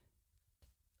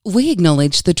We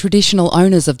acknowledge the traditional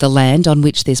owners of the land on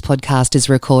which this podcast is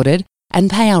recorded and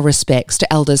pay our respects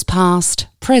to elders past,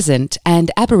 present and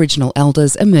Aboriginal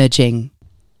elders emerging.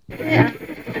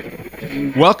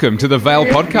 Welcome to the Vale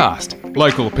Podcast.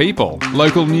 Local people,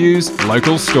 local news,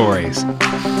 local stories.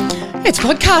 It's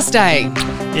podcast day.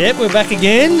 Yep, we're back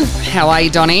again. How are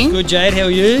you, Donnie? Good, Jade. How are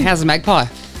you? How's the magpie?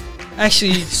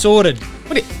 Actually sorted.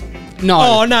 No.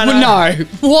 Oh, no. No.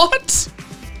 What?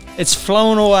 It's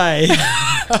flown away.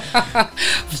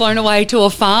 Flown away to a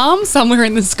farm somewhere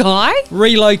in the sky?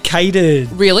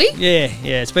 Relocated. Really? Yeah,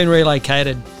 it's been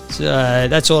relocated. So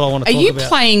that's all I want to Are talk you about.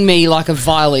 playing me like a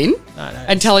violin? No,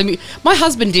 And telling me, my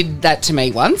husband did that to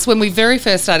me once when we very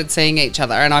first started seeing each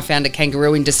other and I found a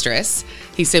kangaroo in distress.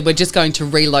 He said, we're just going to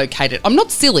relocate it. I'm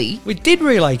not silly. We did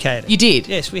relocate it. You did?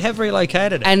 Yes, we have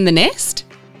relocated it. And the nest?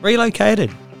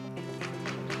 Relocated.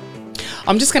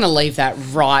 I'm just going to leave that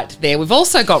right there. We've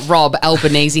also got Rob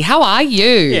Albanese. How are you?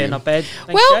 Yeah, not bad.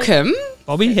 Thanks, Welcome. Jade.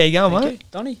 Bobby, how you going, Thank mate? you.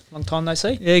 Donnie, long time no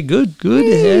see. Yeah, good.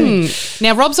 Yeah.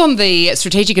 Now, Rob's on the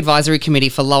Strategic Advisory Committee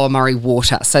for Lower Murray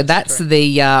Water. So that's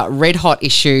the red hot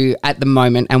issue at the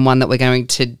moment and one that we're going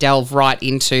to delve right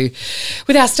into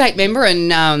with our state member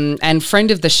and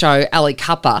friend of the show, Ali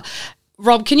Cupper.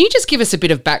 Rob, can you just give us a bit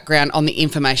of background on the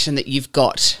information that you've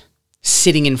got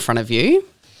sitting in front of you?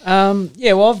 I've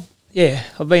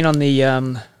been on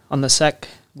the SAC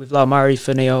with Lower Murray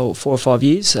for now 4 or 5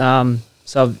 years.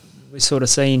 So we've sort of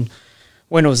seen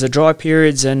when it was the dry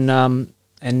periods and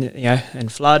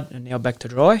flood, and now back to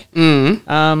dry.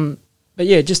 But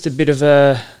yeah, just a bit of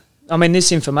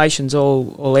this information's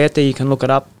all out there. You can look it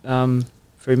up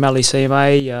through Mallee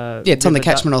CMA. It's on the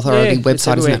Catchment Authority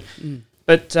website, isn't it?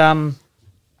 But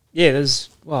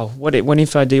what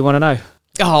info do you want to know?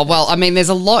 Oh, well, I mean, there's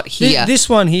a lot here. This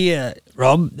one here,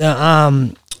 Rob,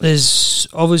 there's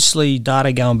obviously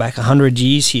data going back 100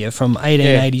 years here from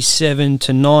 1887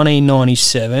 to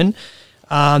 1997.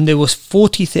 There was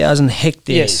 40,000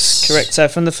 hectares. Yes, correct. So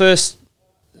from the first,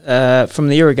 from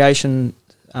the irrigation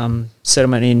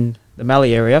settlement in the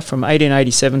Mallee area, from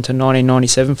 1887 to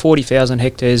 1997, 40,000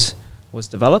 hectares was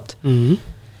developed. Mm-hmm.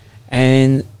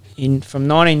 And from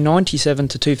 1997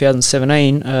 to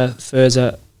 2017,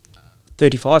 further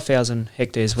 35,000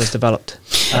 hectares was developed.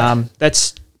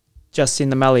 That's just in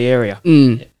the Mallee area.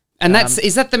 And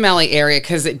is that the Mallee area?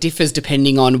 Because it differs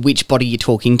depending on which body you're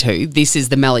talking to. This is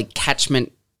the Mallee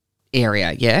catchment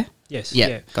area, yeah? Yes. Yeah,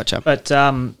 Yeah. gotcha. But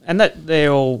and that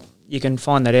they're all, you can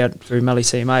find that out through Mallee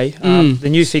CMA. The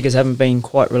new figures haven't been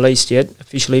quite released yet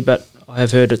officially, but I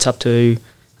have heard it's up to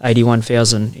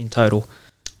 81,000 in total.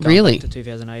 Really? To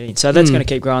 2018. So that's going to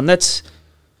keep growing. That's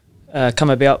come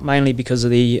about mainly because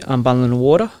of the unbundling of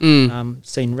water.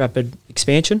 Seen rapid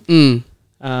expansion.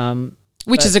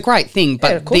 Which is a great thing.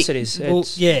 But yeah, of course it is.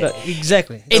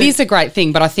 Exactly. It is a great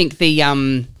thing, but I think the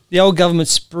old government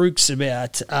spooks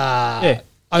about unbundling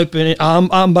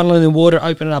the water,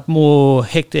 opening up more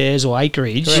hectares or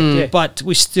acreage. Correct, yeah. But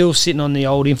we're still sitting on the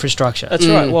old infrastructure. That's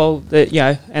right. Well,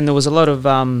 and there was a lot of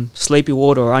sleepy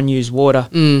water or unused water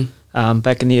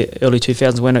back in the early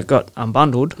 2000s when it got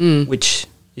unbundled, which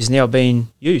is now being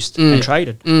used and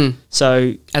traded.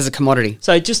 So as a commodity.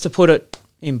 So just to put it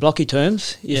in blocky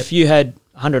terms, if you had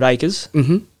 100 acres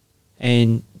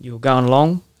and you were going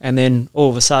along and then all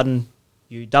of a sudden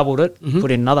you doubled it,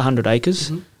 put in another 100 acres,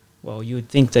 well, you would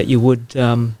think that you would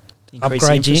increase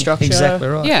upgrade the infrastructure. Exactly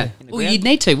right. Yeah. Well, you'd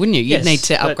need to, wouldn't you? You'd Yes, need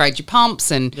to but- upgrade your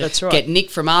pumps and That's right. get Nick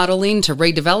from Ardle in to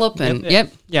redevelop and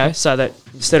So that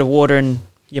instead of watering,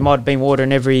 you might have been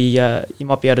watering every, you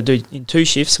might be able to do in 2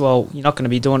 shifts. Well, you're not going to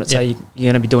be doing it, so you're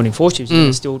going to be doing it in 4 shifts. You're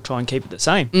going to still try and keep it the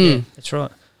same. Yeah, that's right.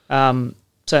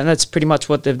 So that's pretty much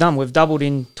what they've done. We've doubled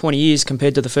in 20 years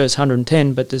compared to the first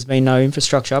 110, but there's been no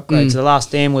infrastructure upgrades. The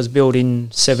last dam was built in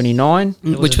 79.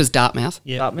 which was Dartmouth.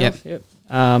 Dartmouth, yep.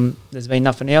 There's been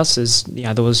nothing else.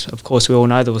 There was, of course, we all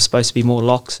know there was supposed to be more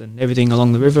locks and everything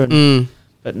along the river,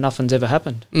 but nothing's ever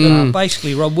happened.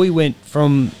 Basically, Rob, we went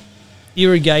from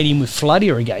irrigating with flood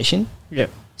irrigation. Yeah.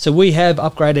 So we have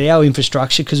upgraded our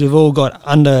infrastructure because we've all got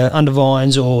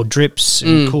undervines or drips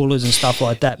and coolers and stuff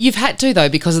like that. You've had to, though,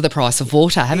 because of the price of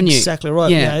water, haven't you? Exactly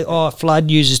right. Yeah. Flood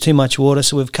uses too much water,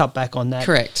 so we've cut back on that.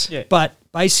 Correct. Yeah. But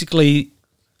basically,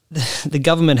 the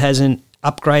government hasn't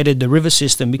upgraded the river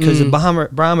system because the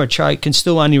Brahma Choke can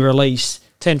still only release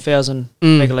 10,000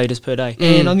 megalitres per day.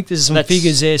 And I think there's some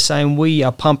figures there saying we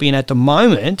are pumping at the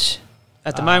moment.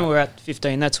 At the moment, we're at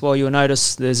 15. That's why you'll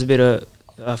notice there's a bit of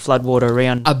flood water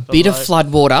around. A bit of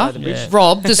flood water. Yeah.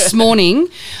 Rob, this morning,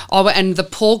 and the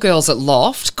poor girls at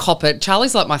Loft cop it.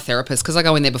 Charlie's like my therapist because I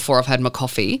go in there before I've had my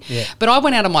coffee. Yeah. But I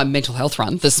went out on my mental health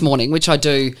run this morning, which I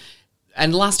do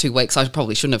and the last 2 weeks I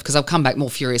probably shouldn't have because I've come back more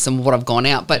furious than what I've gone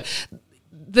out. But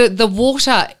the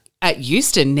water at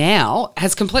Euston now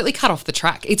has completely cut off the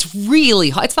track. It's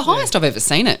really high. It's the highest I've ever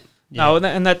seen it. No,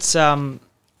 and that's so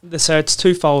it's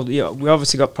twofold. We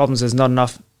obviously got problems. There's not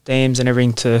enough dams and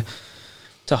everything to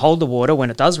hold the water when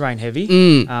it does rain heavy.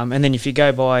 And then if you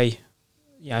go by,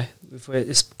 if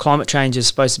this climate change is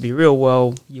supposed to be real,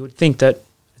 well, you would think that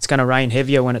it's going to rain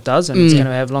heavier when it does, and it's going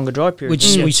to have longer dry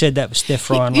periods. Which we said that with Steph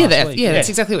Ryan last week. Yeah, that's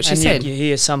exactly what she said. You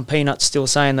hear some peanuts still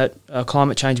saying that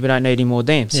climate change, we don't need any more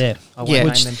dams. Yeah. I won't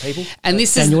name them people. And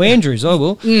this is Daniel Andrews, I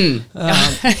will.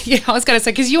 I was going to say,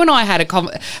 because you and I had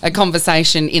a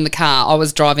conversation in the car. I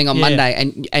was driving on Monday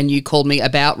and you called me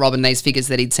about Rob and these figures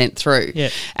that he'd sent through. Yeah.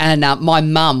 And my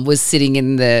mum was sitting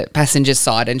in the passenger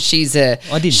side and she's I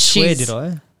didn't swear, did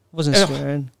I? Wasn't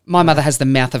swearing. My mother has the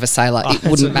mouth of a sailor. It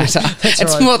wouldn't matter.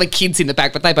 It's more the kids in the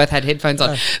back, but they both had headphones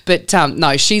on. But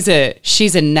no, she's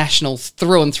a national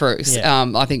through and through.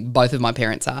 Yeah. I think both of my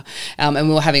parents are. And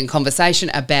we were having a conversation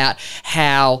about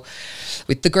how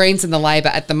with the Greens and the Labor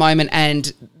at the moment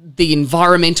and the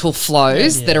environmental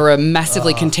flows that are a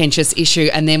massively contentious issue,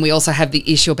 and then we also have the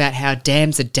issue about how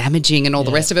dams are damaging and all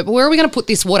the rest of it. But where are we going to put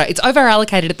this water? It's over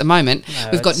allocated at the moment.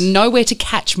 We've got nowhere to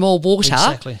catch more water.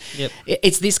 Exactly. Yep.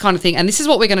 It's this kind of thing, and this is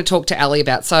what we're going to talk to Ali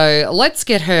about. So let's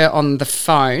get her on the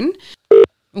phone.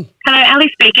 Hello, Ali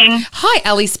speaking. Hi,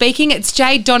 Ali speaking. It's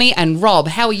Jade, Donnie, and Rob.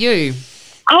 How are you?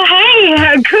 Oh,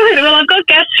 hey, good. Well, I've got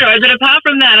gastro, but apart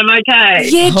from that, I'm okay.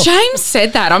 Yeah, James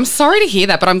said that. I'm sorry to hear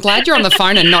that, but I'm glad you're on the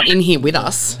phone and not in here with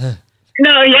us.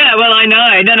 No, yeah, well, I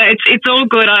know. No, it's all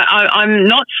good. I'm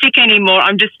not sick anymore.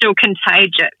 I'm just still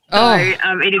contagious. So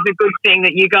it is a good thing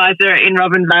that you guys are in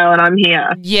Robinvale and I'm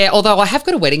here. Yeah, although I have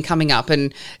got a wedding coming up,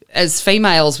 and as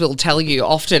females will tell you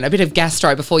often, a bit of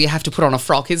gastro before you have to put on a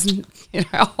frock isn't,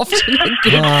 often a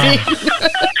good thing.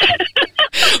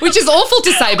 Which is awful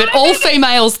to say, but all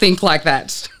females think like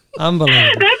that.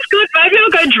 Unbelievable. That's good. Maybe I'll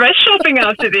go dress shopping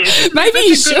after this. Maybe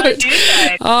you should.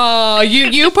 Oh,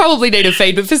 you probably need a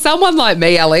feed, but for someone like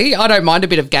me, Ali, I don't mind a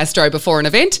bit of gastro before an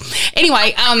event.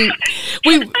 Anyway,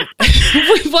 we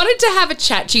wanted to have a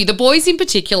chat to you. The boys in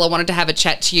particular wanted to have a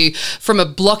chat to you from a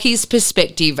Blockies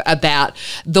perspective about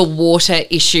the water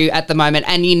issue at the moment,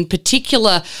 and in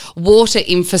particular water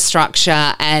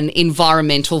infrastructure and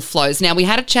environmental flows. Now, we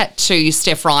had a chat to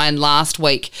Steph Ryan last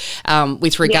week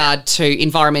with regard to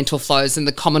environmental flows and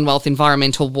the Commonwealth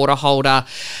Environmental Water Holder,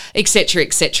 et cetera,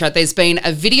 et cetera. There's been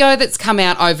a video that's come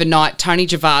out overnight, Tony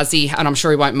Javasi, and I'm sure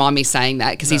he won't mind me saying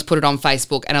that because he's put it on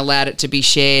Facebook and allowed it to be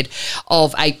shared,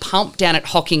 of a pump down at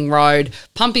Hocking Road,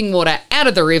 pumping water out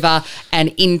of the river and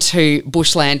into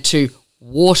bushland to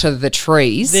water the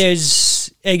trees.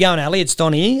 How you going, Ali? It's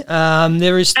Donnie. Hey,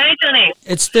 Donnie.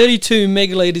 It's 32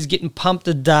 megalitres getting pumped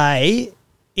a day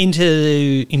into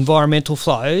the environmental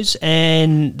flows,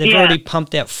 and they've already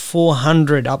pumped out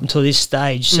 400 up until this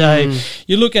stage. So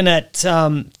you're looking at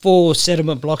 4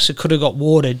 sediment blocks that could have got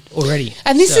watered already.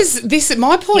 And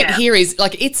my point here is,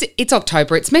 like, it's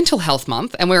October, it's Mental Health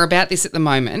Month, and we're about this at the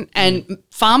moment, and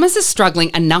farmers are struggling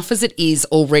enough as it is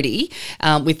already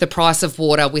with the price of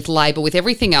water, with labour, with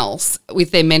everything else,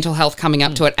 with their mental health coming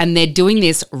up to it, and they're doing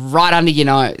this right under your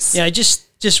nose. Yeah,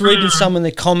 just reading some of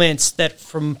the comments that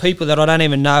from people that I don't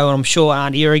even know, and I'm sure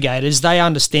aren't irrigators, they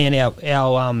understand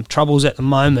our troubles at the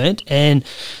moment. And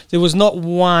there was not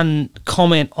one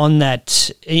comment on that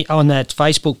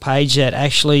Facebook page that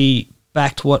actually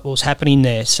backed what was happening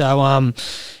there. So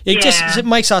it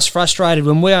makes us frustrated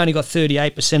when we only got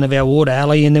 38% of our water,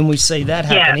 Ali, and then we see that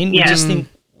happening. We just think,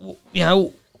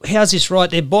 how's this right?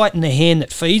 They're biting the hand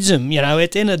that feeds them.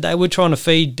 At the end of the day, we're trying to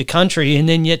feed the country, and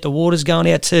then yet the water's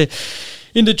going out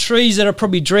into trees that are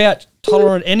probably drought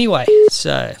tolerant anyway.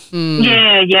 So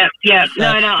Yeah. No,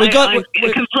 I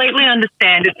completely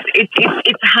understand.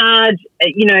 It's hard.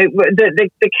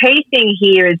 The key thing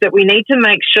here is that we need to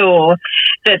make sure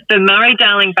that the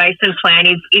Murray-Darling Basin Plan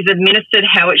is administered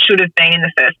how it should have been in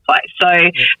the first place.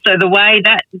 So the way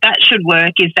that should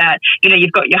work is that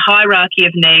you've got your hierarchy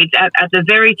of needs. At the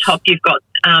very top, you've got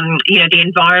the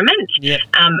environment.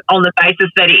 On the basis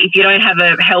that if you don't have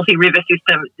a healthy river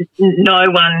system, no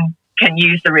one can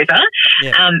use the river.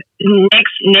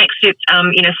 Next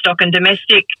it's stock and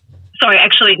domestic.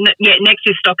 Next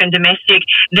is stock and domestic,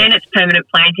 then it's permanent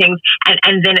plantings,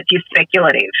 and then it's your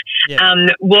speculative.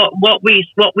 What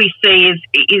we see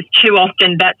is too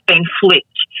often that's been flipped,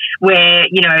 where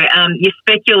your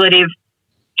speculative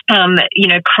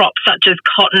crops such as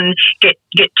cotton get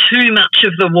too much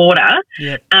of the water,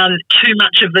 too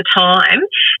much of the time,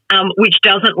 which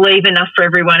doesn't leave enough for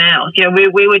everyone else. You know,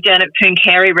 we were down at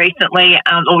Pooncarie recently,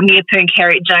 or near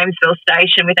Pooncarie at Jamesville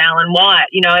Station with Alan White,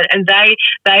 you know, and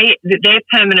they're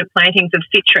permanent plantings of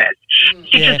citrus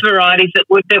varieties that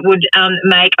would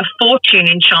make a fortune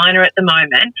in China at the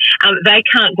moment. They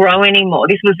can't grow anymore.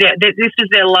 This was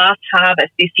their last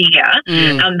harvest this year.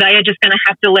 They are just going to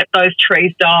have to let those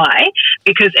trees die,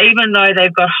 because even though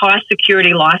they've got high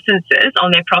security licenses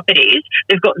on their properties,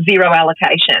 they've got zero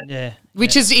allocation. Yeah.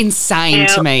 Which is insane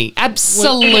to me.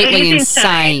 Absolutely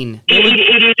insane.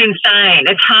 It is insane.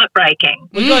 It's heartbreaking.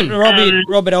 We've got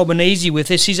Robert Albanese with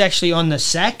us. He's actually on the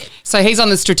SAC. So he's on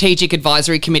the Strategic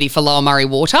Advisory Committee for Lower Murray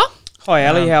Water. Hi,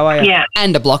 Ali. How are you? Yeah.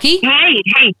 And a Blocky.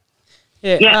 Hey.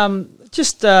 Yeah.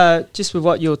 Just with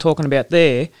what you were talking about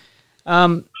there,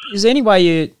 is there any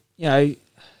way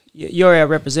you're our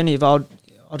representative?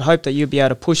 I'd hope that you'd be able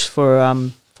to push for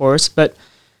us, but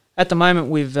at the moment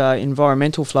with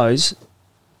environmental flows,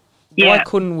 why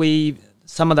couldn't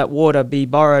some of that water be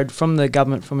borrowed from the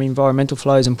government from environmental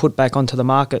flows and put back onto the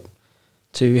market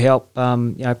to help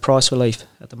price relief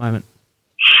at the moment?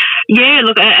 Yeah,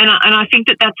 look, and I think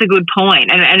that's a good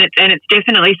point, and it's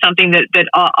definitely something that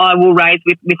I will raise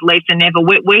with Lisa Neville.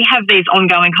 We have these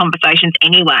ongoing conversations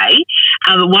anyway.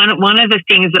 One of the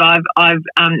things that I've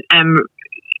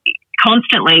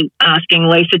constantly asking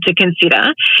Lisa to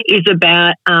consider is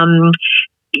about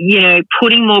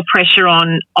putting more pressure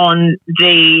on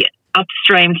the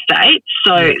upstream states,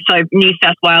 so New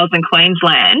South Wales and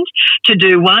Queensland, to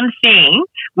do one thing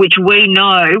which we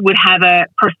know would have a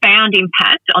profound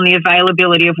impact on the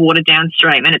availability of water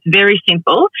downstream, and it's very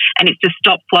simple, and it's to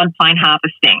stop floodplain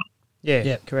harvesting.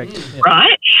 Yeah, correct. Yeah.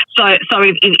 Right? So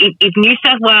if New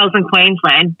South Wales and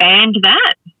Queensland banned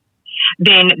that,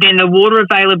 then the water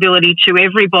availability to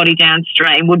everybody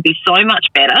downstream would be so much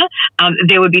better.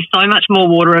 There would be so much more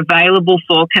water available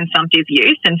for consumptive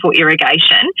use and for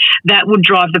irrigation. That would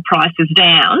drive the prices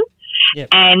down,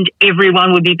 and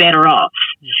everyone would be better off.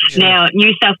 Sure. Now,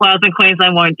 New South Wales and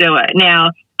Queensland won't do it.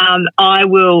 Now,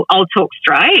 I'll talk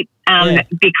straight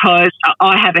because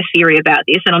I have a theory about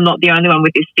this, and I'm not the only one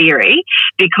with this theory,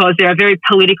 because there are very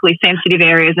politically sensitive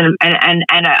areas and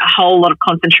a whole lot of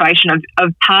concentration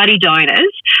of party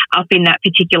donors up in that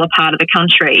particular part of the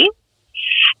country,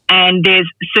 and there's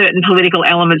certain political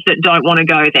elements that don't want to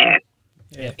go there.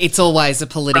 Yeah. It's always a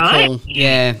political, right?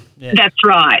 Yeah. That's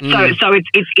right. So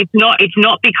it's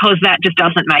not because that just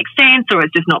doesn't make sense or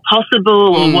it's just not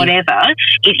possible or whatever.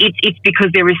 It's because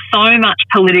there is so much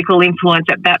political influence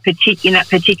at in that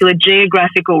particular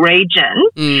geographical region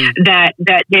that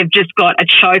they've just got a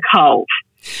chokehold.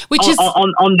 Which is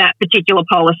on that particular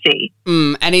policy.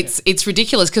 And it's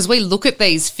ridiculous because we look at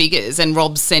these figures, and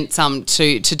Rob sent some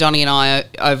to Donnie and I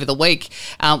over the week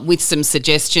with some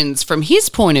suggestions from his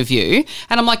point of view,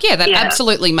 and I'm like, that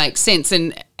absolutely makes sense.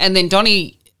 And then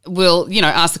Donnie will,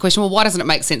 ask the question, well, why doesn't it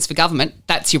make sense for government?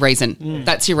 That's your reason.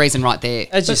 That's your reason right there.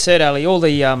 As you said, Ali, all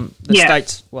the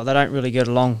states, well, they don't really get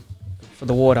along for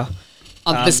the water.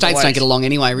 The states don't get along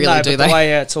anyway, really, do they? The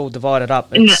way it's all divided up,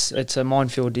 it's a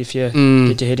minefield if you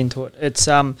get your head into it. It's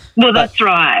that's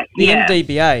right. The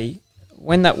MDBA,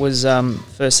 when that was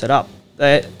first set up,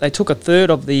 they took a third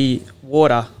of the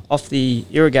water off the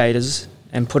irrigators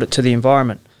and put it to the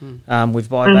environment with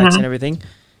buybacks and everything.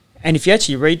 And if you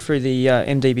actually read through the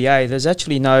MDBA, there's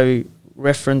actually no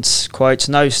reference quotes.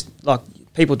 Like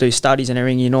people do studies and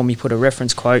everything. You normally put a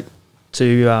reference quote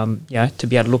to to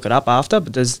be able to look it up after,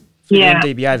 but there's the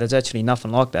MDBA, there's actually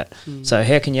nothing like that. So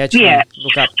how can you actually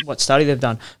look up what study they've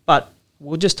done? But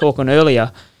we were just talking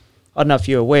earlier, I don't know if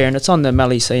you're aware, and it's on the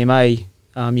Mallee CMA,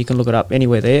 you can look it up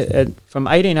anywhere there. From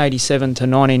 1887 to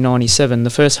 1997, the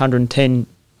first 110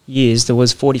 years, there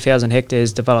was 40,000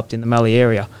 hectares developed in the Mallee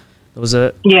area. There was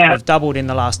they've doubled in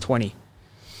the last 20.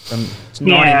 From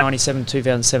 1997 to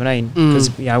 2017,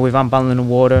 because we've unbundled the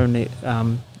water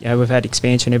and we've had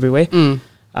expansion everywhere.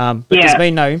 But there's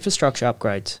been no infrastructure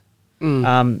upgrades.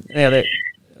 Now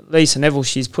Lisa Neville,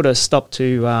 she's put a stop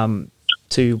to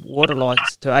water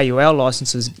license, to AUL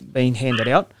licenses being handed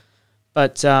out,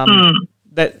 but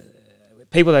that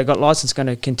people that got license going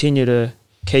to continue to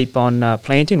keep on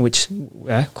planting, which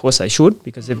of course they should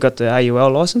because they've got the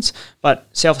AUL license. But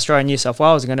South Australia and New South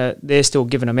Wales they're still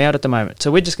giving them out at the moment.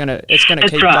 So it's going to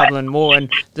keep doubling more, and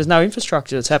there's no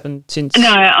infrastructure that's happened since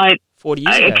 40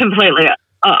 years ago. Completely.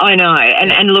 I know,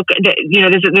 and look,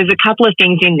 there's a couple of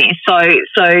things in this. So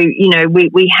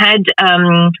we had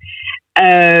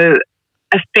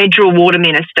a federal water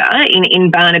minister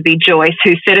in Barnaby Joyce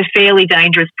who set a fairly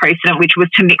dangerous precedent, which was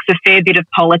to mix a fair bit of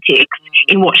politics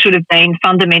in what should have been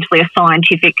fundamentally a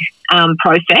scientific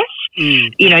process.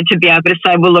 you know, to be able to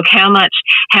say, well, look, how much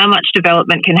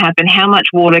development can happen, how much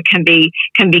water can be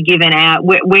given out,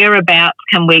 whereabouts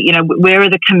can we, you know, where are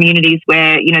the communities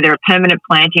where, you know, there are permanent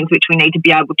plantings which we need to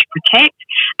be able to protect,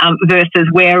 versus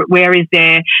where is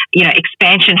there, you know,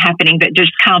 expansion happening that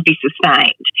just can't be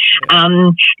sustained.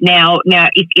 Now,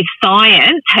 if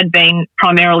science had been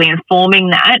primarily informing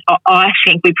that, I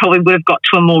think we probably would have got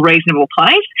to a more reasonable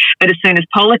place. But as soon as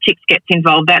politics gets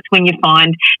involved, that's when you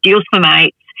find deals for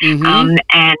mates. And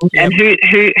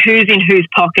who's in whose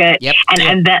pocket,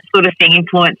 and that sort of thing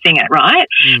influencing it, right?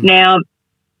 Now,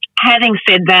 having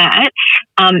said that,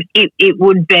 it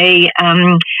would be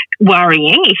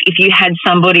worrying if you had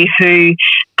somebody who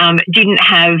didn't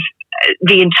have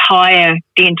the entire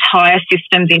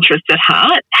system's interest at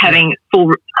heart, having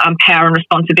full power and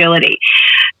responsibility.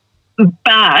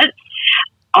 But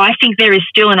I think there is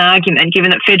still an argument,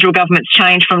 given that federal governments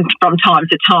change from time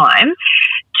to time,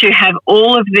 to have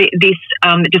all of this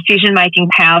decision-making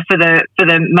power for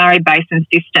the Murray Basin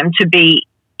system to be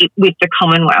with the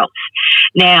Commonwealth.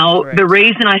 Now, the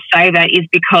reason I say that is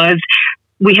because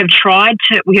we have tried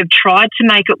to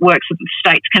make it work so that the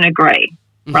states can agree.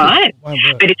 Right?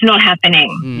 But it's not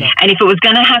happening. And if it was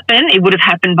going to happen, it would have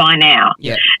happened by now.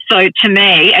 So to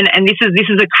me, and this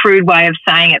is a crude way of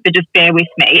saying it, but just bear with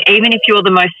me, even if you're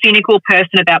the most cynical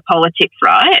person about politics,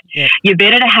 right, you're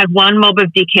better to have one mob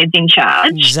of dickheads in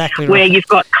charge, where you've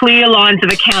got clear lines of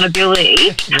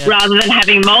accountability, rather than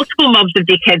having multiple mobs of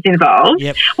dickheads involved,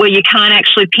 where you can't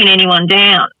actually pin anyone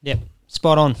down.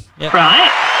 Spot on. Right?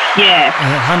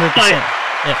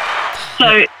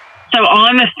 100%. So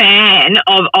I'm a fan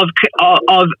of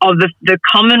the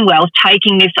Commonwealth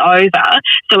taking this over.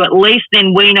 So at least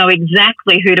then we know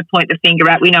exactly who to point the finger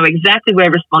at. We know exactly where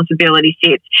responsibility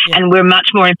sits, and we're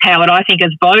much more empowered, I think,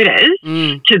 as voters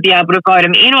to be able to vote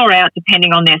them in or out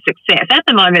depending on their success. At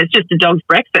the moment, it's just a dog's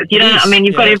breakfast. You know, I mean,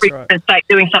 you've got every different state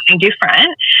doing something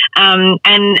different, and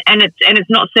it's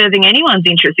not serving anyone's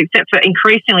interest except for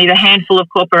increasingly the handful of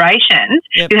corporations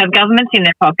who have governments in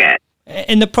their pocket.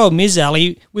 And the problem is,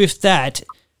 Ali, with that,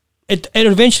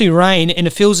 it'll eventually rain and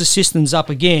it fills the systems up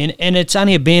again, and it's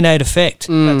only a Band-Aid effect.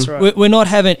 That's right. We're not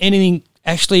having anything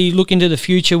actually look into the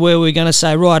future where we're going to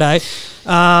say, righto,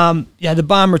 the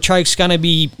Barmah Choke's going to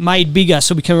be made bigger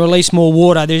so we can release more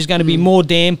water. There's going to be more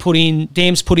dams put in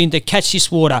to catch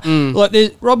this water.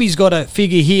 Like Robbie's got a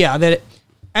figure here that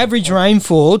average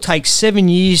rainfall takes 7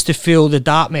 years to fill the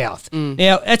Dartmouth.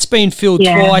 Now, that's been filled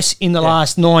twice in the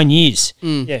last 9 years.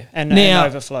 And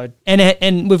overflowed.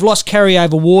 And we've lost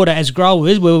carryover water as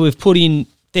growers, where we've put in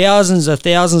thousands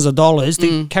of dollars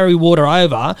to carry water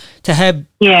over to have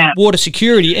water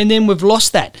security, and then we've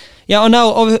lost that. I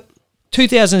know of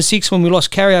 2006 when we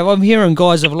lost carryover, I'm hearing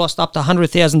guys have lost up to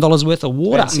 $100,000 worth of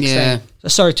water.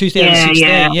 Sorry,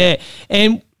 2016,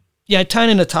 And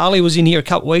Tony Natali was in here a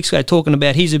couple of weeks ago talking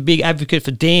about he's a big advocate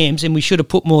for dams and we should have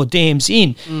put more dams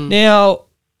in. Now,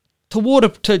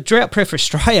 to Drought Prep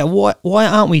Australia, why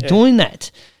aren't we doing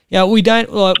that? We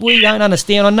don't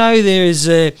understand. I know there's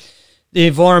the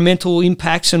environmental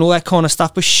impacts and all that kind of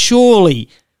stuff, but surely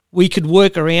we could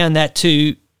work around that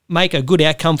to make a good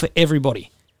outcome for everybody.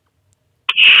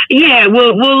 Yeah,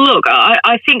 well, look,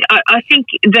 I think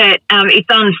that it's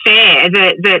unfair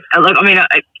that look, I mean,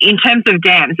 in terms of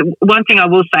dams, one thing I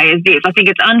will say is this: I think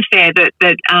it's unfair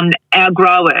that our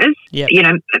growers,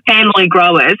 family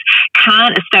growers,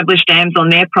 can't establish dams on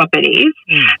their properties.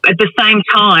 At the same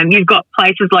time, you've got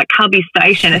places like Cubby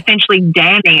Station essentially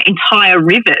damming entire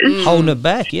rivers, holding it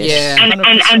back.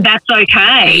 And that's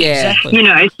okay. Exactly.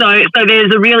 So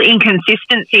there's a real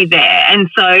inconsistency there, and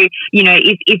so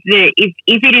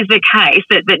if it is the case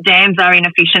that dams are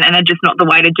inefficient and are just not the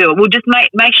way to do it, we'll just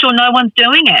make sure no one's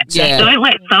doing it. Don't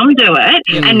let some do it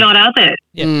and not others.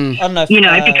 I don't know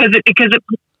if, because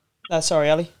it. Sorry,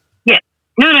 Ali. Yeah.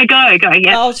 No, go.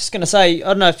 Yeah. I was just going to say, I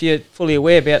don't know if you're fully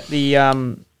aware about the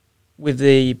with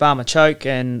the Barmah Choke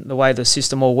and the way the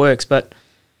system all works, but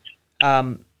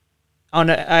on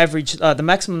average, the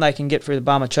maximum they can get through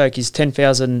the Barmah Choke is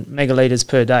 10,000 megalitres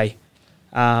per day.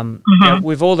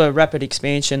 With all the rapid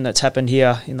expansion that's happened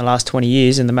here in the last 20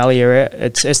 years in the Mallee area,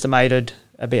 it's estimated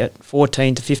about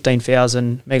 14 to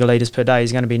 15,000 megalitres per day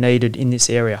is going to be needed in this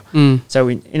area. So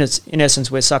in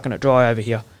essence, we're sucking it dry over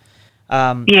here.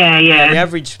 The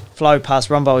average flow past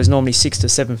Rumbo is normally 6,000 to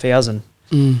 7,000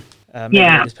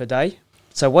 megalitres per day.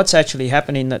 So what's actually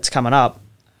happening that's coming up,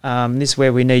 this is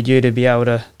where we need you to be able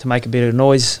to make a bit of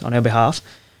noise on our behalf.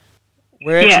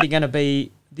 We're actually going to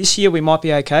be... This year we might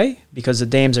be okay because the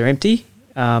dams are empty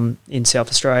in South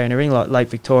Australia and everything, like Lake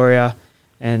Victoria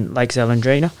and Lake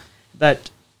Zalendrina.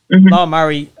 That Lower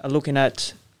Murray are looking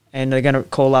at and they're going to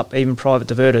call up even private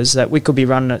diverters, that we could be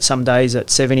running at some days at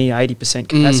 70, 80%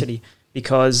 capacity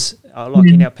because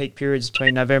in our peak periods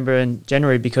between November and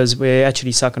January, because we're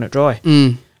actually sucking it dry.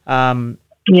 And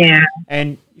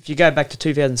if you go back to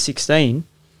 2016,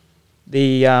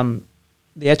 the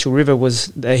actual river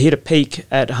they hit a peak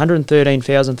at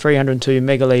 113,302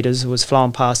 megalitres was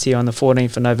flowing past here on the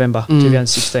 14th of November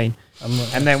 2016.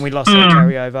 And then we lost that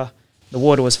carryover. The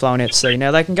water was flowing out to sea.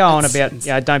 Now, they can go on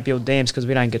about, don't build dams because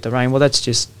we don't get the rain. Well, that's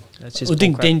just well,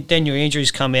 Daniel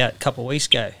Andrews come out a couple of weeks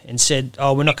ago and said,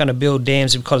 we're not going to build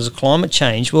dams because of climate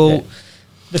change. Well,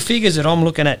 the figures that I'm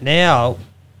looking at now,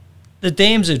 the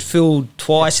dams had filled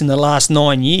twice in the last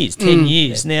 9 years, 10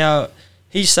 years. Now,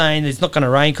 he's saying it's not going to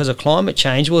rain because of climate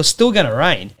change. Well, it's still going to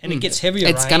rain, and it gets heavier.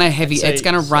 It's going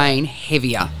to rain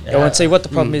heavier. And see what the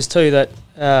problem is too, that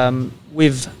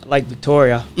with Lake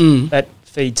Victoria, that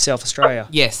feeds South Australia.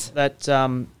 Yes. That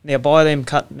now by them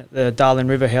cutting the Darling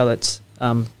River, how that's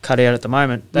cut out at the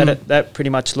moment, that pretty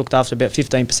much looked after about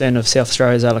 15% of South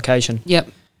Australia's allocation. Yep.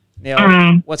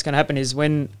 Now, what's going to happen is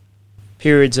when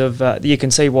periods of you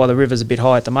can see why the river's a bit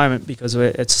high at the moment, because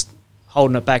it's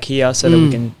holding it back here so that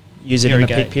we can use it in a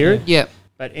peak period. Yep.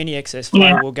 But any excess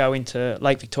flow will go into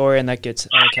Lake Victoria, and that gets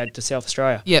allocated to South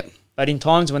Australia. Yep. But in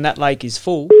times when that lake is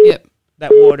full, yep,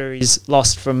 that water is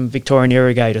lost from Victorian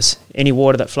irrigators. Any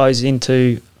water that flows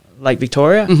into Lake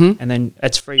Victoria, and then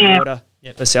it's free water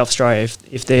for South Australia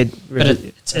if they're... But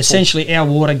it's essentially our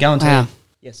water going to them.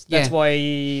 Yes, that's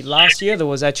why last year there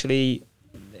was actually,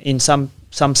 in some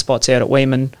spots out at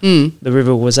Weeman, the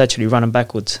river was actually running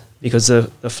backwards because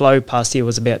the flow past here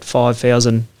was about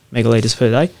 5,000 megalitres per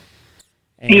day.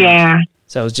 And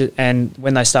so it was just, and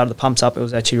when they started the pumps up, it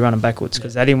was actually running backwards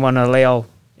because they didn't want to allow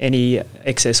any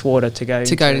excess water to go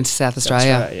into South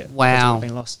Australia. Wow.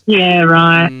 Been lost. Yeah,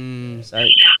 right. So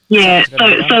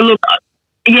look.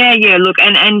 Look,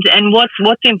 and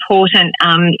what's important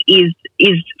is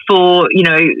for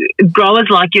growers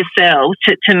like yourselves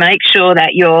to make sure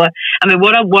that you're. I mean,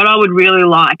 what I would really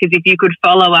like is if you could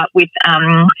follow up with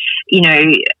an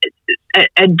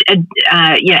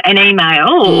email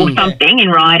or something in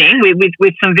writing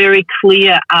with some very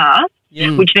clear asks.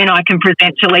 Yeah. Which then I can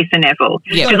present to Lisa Neville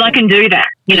because I can do that.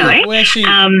 You know. We actually,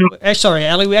 sorry,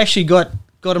 Ali, we actually got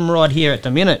them right here at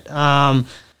the minute.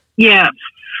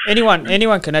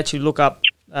 Anyone can actually look up.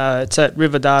 It's at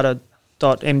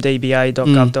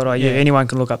riverdata.mdba.gov.au. Anyone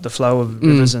can look up the flow of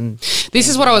rivers and. This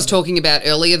is what I was talking about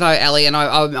earlier, though, Ali, and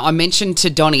I mentioned to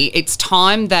Donnie. It's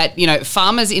time that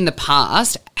farmers in the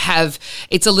past have.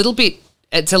 It's a little bit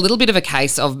of a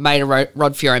case of made a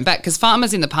rod for your own back because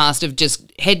farmers in the past have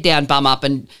just head down, bum up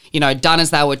and, done as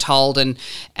they were told and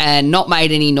not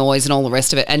made any noise and all the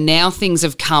rest of it. And now things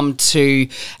have come to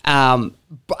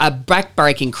a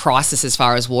back-breaking crisis as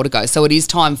far as water goes. So it is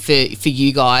time for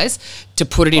you guys to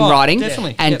put it in writing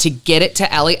and to get it to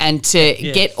Ali and to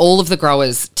get all of the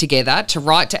growers together, to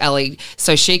write to Ali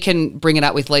so she can bring it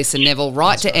up with Lisa Neville,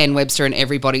 write to Ann Webster and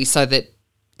everybody so that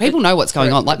people know what's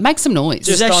going on. Like, make some noise.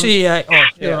 There's actually, I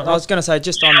was going to say,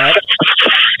 just on that,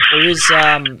 there is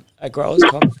a growers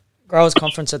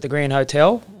conference at the Grand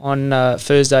Hotel on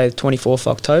Thursday, the 24th of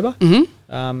October. It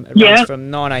runs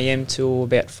from 9 a.m. till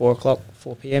about 4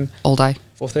 p.m. All day.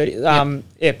 4:30.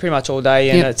 Pretty much all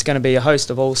day, and it's going to be a host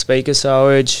of all speakers. So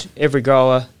I urge every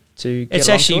grower to get It's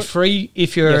actually free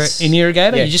if you're an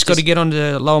irrigator. You just got to get onto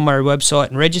the Lower Murray website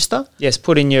and register. Yes,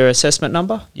 put in your assessment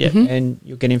number and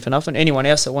you'll get in for nothing. Anyone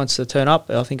else that wants to turn up,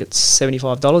 I think it's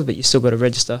 $75, but you still got to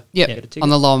register. On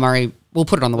the Lower Murray. We'll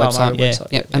put it on the website.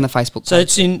 And the Facebook page. So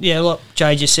it's in, like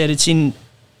Jay just said, it's in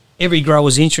every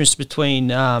grower's interest between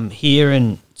here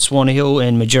and Swan Hill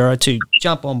and Majura to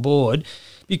jump on board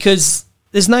because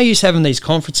there's no use having these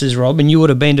conferences, Rob, and you would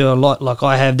have been to a lot like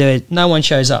I have there. No one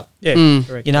shows up.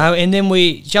 Correct. And then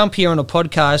we jump here on a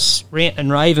podcast, rant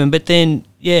and raven, but then,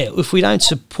 if we don't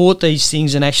support these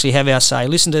things and actually have our say,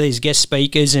 listen to these guest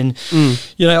speakers and,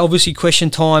 obviously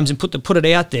question times and put it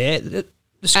out there, the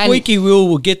squeaky wheel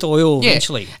will get the oil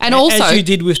eventually. And also, as you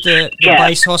did with the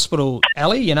base hospital,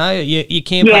 Ali, you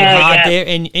campaigned hard there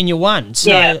and you won.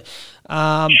 So,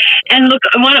 and look,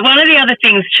 one of the other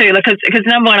things too, because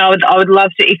number one, I would love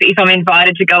to if I'm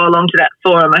invited to go along to that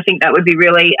forum. I think that would be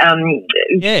really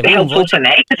helpful for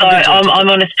me because I'm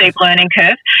on a steep learning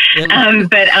curve.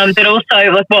 But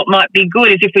also, like, what might be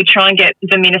good is if we try and get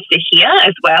the minister here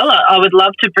as well. I would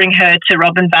love to bring her to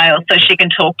Robin Vale so she can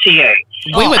talk to you.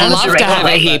 We would love to have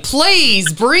her here.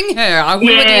 Please bring her.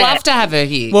 We would love to have her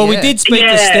here. Well, we did speak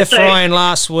to Steph Ryan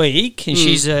last week, and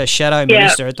she's a shadow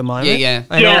minister at the moment.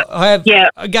 And I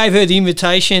gave her the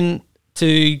invitation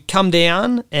to come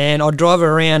down and I'd drive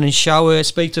her around and show her,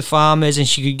 speak to farmers, and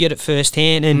she could get it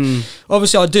firsthand. And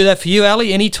obviously I'd do that for you,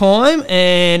 Ali, anytime,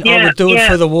 and I would do it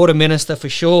for the Water Minister for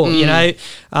sure, you know.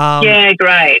 Yeah,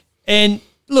 great. And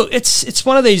look, it's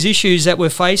one of these issues that we're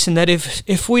facing that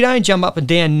if we don't jump up and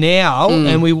down now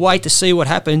and we wait to see what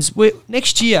happens,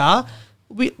 next year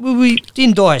we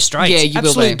in dire straits. Yeah, you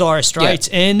absolute will be. dire straits.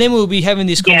 Yeah. And then we'll be having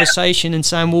this conversation and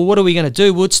saying, well, what are we going to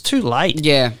do? Well, it's too late.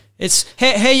 Yeah. It's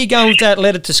how are you going with that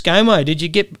letter to ScoMo? Did you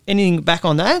get anything back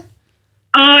on that?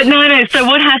 Oh, no. So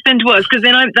what happened was, because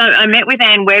then I met with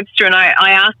Anne Webster and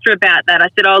I asked her about that. I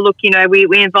said, oh, look, you know, we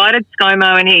invited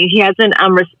ScoMo and he hasn't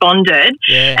responded.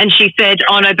 Yeah. And she said,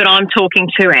 oh, no, but I'm talking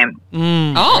to him.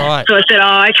 Right. So I said,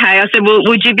 oh, okay. I said, well,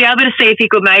 would you be able to see if he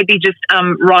could maybe just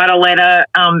write a letter,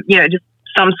 you know, just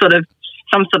some sort of,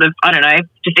 I don't know,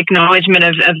 just acknowledgement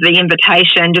of the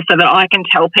invitation, just so that I can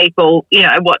tell people, you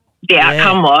know, what the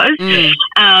outcome was.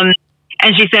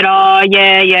 And she said, oh,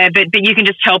 yeah, but you can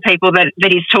just tell people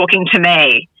that he's talking to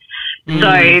me.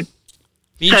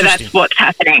 So that's what's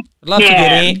happening. I'd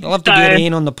love to get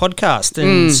in on the podcast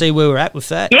and see where we're at with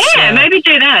that. Yeah, maybe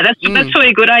do that. That's probably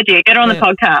a good idea. Get her on the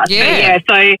podcast. Yeah.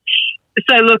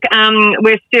 So look,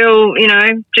 we're still, you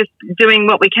know, just doing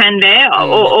what we can there.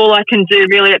 All I can do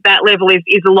really at that level is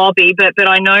lobby. But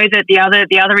I know that the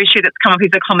other issue that's come up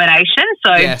is accommodation.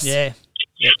 So Yes. Yeah.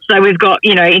 So we've got,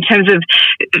 you know, in terms of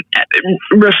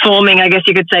reforming, I guess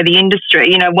you could say, the industry,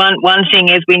 you know, one thing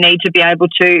is we need to be able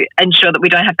to ensure that we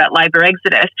don't have that labour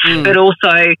exodus, but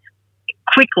also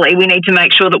quickly we need to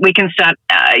make sure that we can start,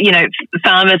 you know,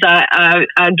 farmers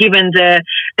are given the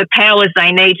powers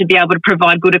they need to be able to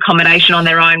provide good accommodation on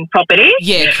their own property.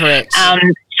 Yeah, correct.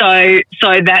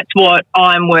 So that's what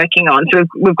I'm working on. So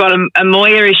we've got a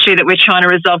Moya issue that we're trying to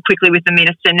resolve quickly with the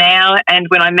Minister now, and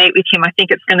when I meet with him, I think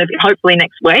it's going to be hopefully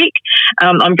next week,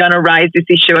 I'm going to raise this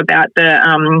issue about the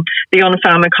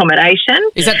on-farm accommodation.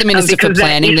 Is that the Minister for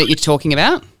Planning that you're talking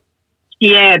about?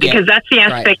 Yeah, because that's the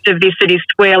aspect of this that is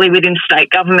squarely within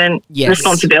state government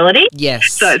responsibility.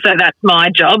 Yes. So that's my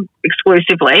job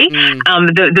exclusively.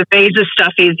 The visa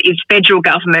stuff is federal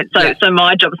government. So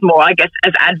my job is more, I guess,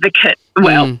 as advocate.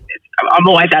 Well, I'm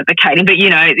always advocating, but, you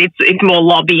know, it's more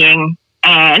lobbying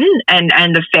and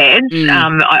the feds.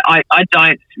 I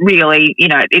don't really, you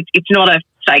know, it's not a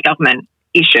state government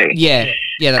issue. Yeah,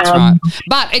 that's right.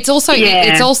 But it's also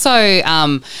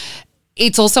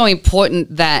it's also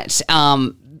important that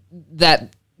that,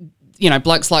 you know,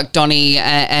 blokes like Donnie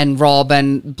and Rob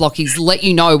and Blockies let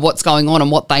you know what's going on and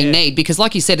what they need, because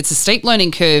like you said, it's a steep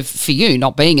learning curve for you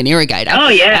not being an irrigator. Oh,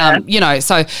 yeah. You know,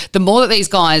 so the more that these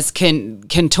guys can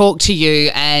talk to you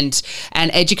and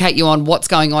educate you on what's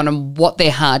going on and what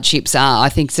their hardships are, I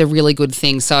think it's a really good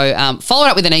thing. So follow it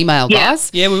up with an email,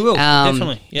 guys. Yeah, we will,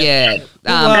 definitely. Yeah.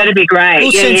 That'd be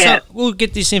great. We'll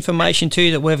get this information to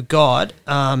you that we've got,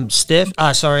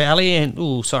 Ali, and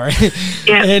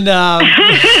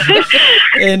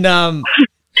and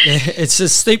it's a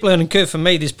steep learning curve for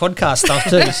me, this podcast stuff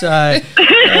too. So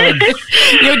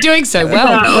you're doing so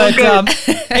well.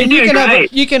 And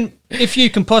you can if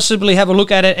you can possibly have a look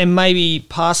at it and maybe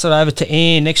pass it over to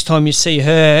Anne next time you see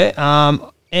her.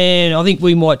 And I think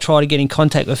we might try to get in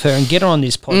contact with her and get her on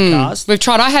this podcast. We've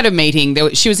tried. I had a meeting.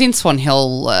 She was in Swan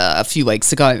Hill a few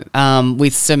weeks ago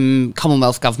with some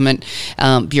Commonwealth government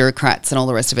bureaucrats and all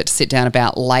the rest of it to sit down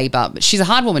about labour. But she's a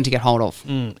hard woman to get hold of.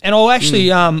 And I'll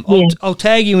actually I'll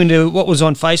tag you into what was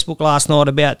on Facebook last night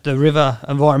about the river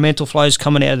environmental flows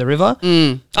coming out of the river.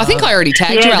 I think I already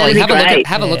tagged you, Ali.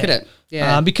 Have a look at it.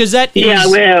 Yeah, because that is. I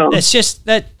will. It's just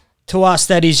that. To us,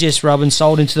 that is just rubbing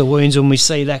salt into the wounds when we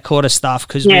see that kind of stuff.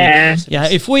 Because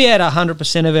if we had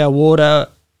 100% of our water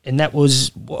and that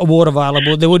was water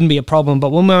available, there wouldn't be a problem.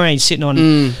 But when we're only sitting on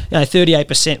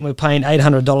 38%, we're paying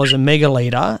 $800 a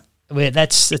megalitre. Where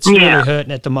that's really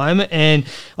hurting at the moment, and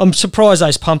I'm surprised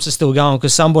those pumps are still going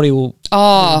because somebody will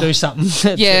do something.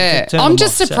 to turn I'm them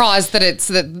just off, surprised that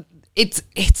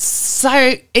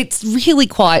it's really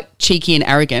quite cheeky and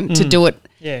arrogant to do it.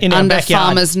 In under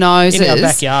farmers' noses. In our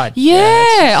backyard.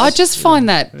 Yeah, I just find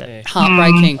that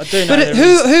heartbreaking. But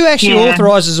who actually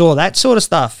authorises all that sort of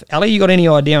stuff? Ali, you got any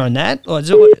idea on that? Or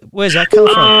where's that come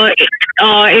from?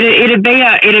 It'd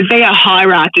be a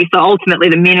hierarchy. So ultimately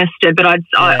the minister, but I'd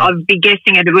be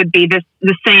guessing it would be the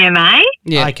CMA.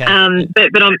 Yeah. Okay.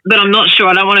 But I'm not sure.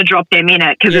 I don't want to drop them in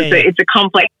it because it's a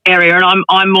complex area, and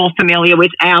I'm more familiar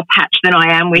with our patch than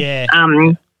I am with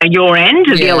your end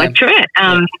of the electorate.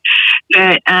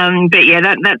 But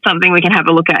that's something we can have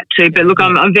a look at too. But look,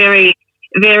 I'm very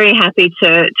very happy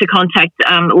to contact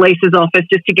Lisa's office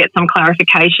just to get some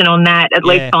clarification on that. At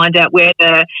least find out where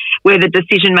the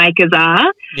decision makers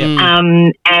are,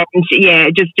 and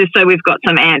just so we've got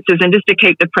some answers, and just to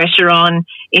keep the pressure on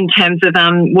in terms of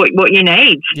what you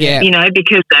need. You know,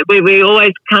 because we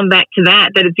always come back to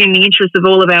that it's in the interest of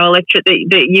all of our electorate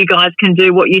that you guys can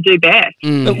do what you do best.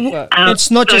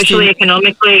 It's not socially,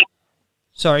 economically.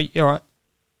 Sorry, you're right.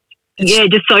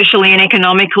 Just socially and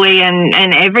economically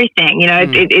and everything. You know,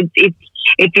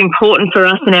 it's important for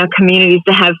us in our communities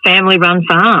to have family-run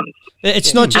farms.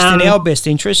 It's not just in our best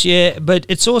interest, but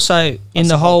it's also in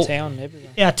the whole town,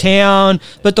 our town,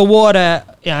 but the wider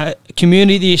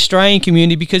community, the Australian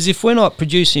community. Because if we're not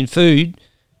producing food,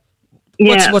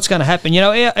 what's going to happen? You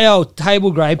know, our table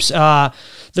grapes are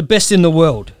the best in the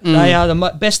world. They are the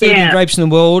best eating grapes in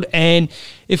the world, and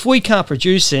if we can't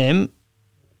produce them,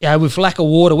 with lack of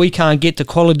water, we can't get the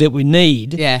quality that we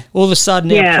need. All of a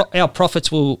sudden, our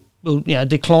profits will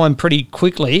decline pretty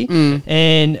quickly,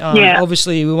 and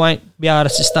obviously we won't be able to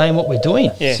sustain what we're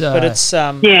doing. But it's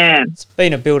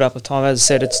been a build up of time. As I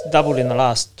said, it's doubled in the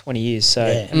last 20 years. So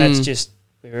and that's just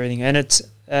everything. And it's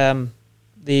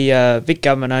the Vic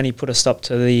government only put a stop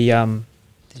to the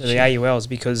AULs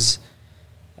because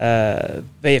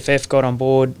VFF got on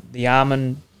board, the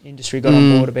almond industry got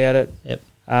on board about it.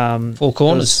 Four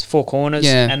Corners,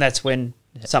 and that's when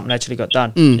something actually got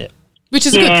done. Which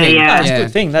is a good thing. That's a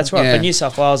good thing. That's right. But New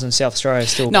South Wales and South Australia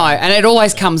still and it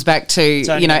always comes back to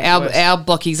our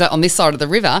blockies on this side of the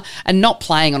river and not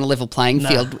playing on a level playing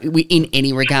field in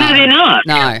any regard. No, they're not.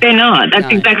 No, they're not.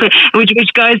 That's exactly which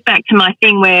goes back to my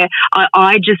thing where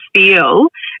I just feel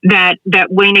that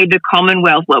we need the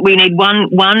Commonwealth. We need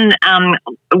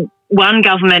one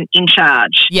government in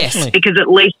charge. Yes, because at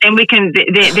least then we can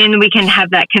have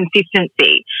that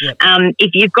consistency.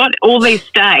 If you've got all these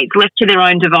states left to their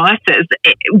own devices,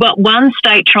 but one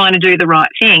state trying to do the right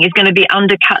thing is going to be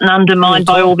undercut and undermined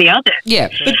by all the others.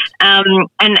 This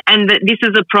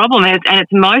is a problem, and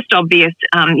it's most obvious,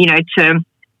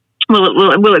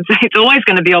 it's always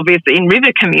going to be obvious in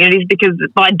river communities because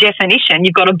by definition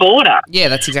you've got a border. Yeah,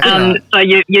 that's exactly right. So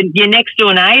your next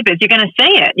door neighbours, you're going to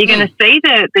see it. You're going to see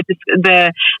the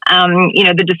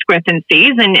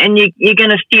discrepancies, and you're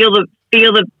going to feel the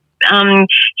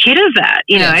hit of that.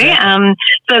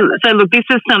 So look, this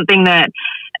is something that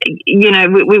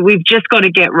we've just got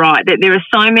to get right. That there are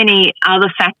so many other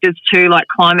factors too, like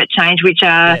climate change, which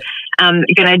are going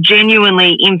to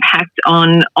genuinely impact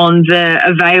on the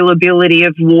availability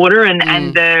of water and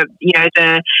the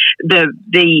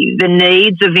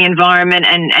needs of the environment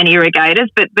and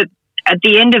irrigators. But at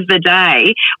the end of the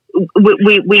day,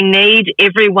 we need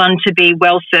everyone to be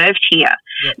well served here.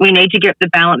 We need to get the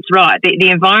balance right. The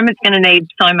environment's going to need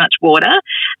so much water.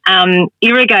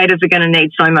 Irrigators are going to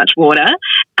need so much water.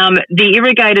 The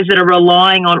irrigators that are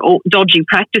relying on dodgy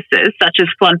practices such as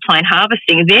floodplain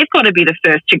harvesting, they've got to be the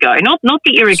first to go, not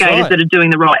the irrigators that are doing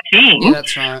the right thing. Yeah,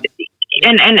 that's right.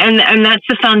 And that's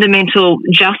the fundamental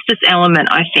justice element,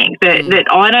 I think, that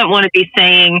I don't want to be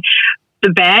seeing the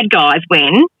bad guys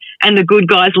win and the good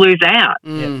guys lose out.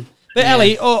 But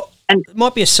Ali, it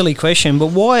might be a silly question, but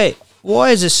why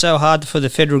is it so hard for the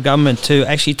federal government to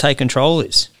actually take control of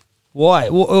this? Why?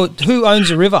 Who owns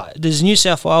the river? Does New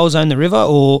South Wales own the river,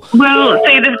 or? Well,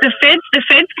 see, the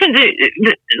feds can do.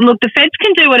 The feds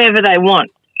can do whatever they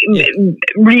want.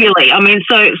 Really, I mean,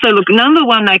 so look. Number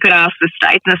one, they could ask the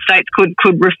states, and the states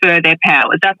could refer their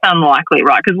powers. That's unlikely,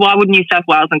 right? Because why would New South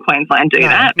Wales and Queensland do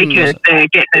that? Because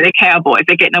they're cowboys.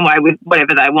 They're getting away with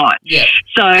whatever they want.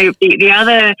 So the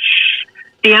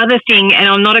other thing, and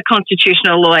I'm not a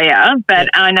constitutional lawyer, but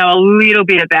I know a little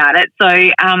bit about it.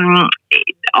 So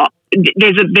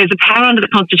there's a power under the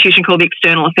Constitution called the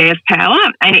External Affairs Power,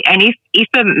 and if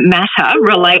a matter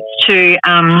relates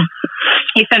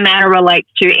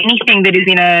to anything that is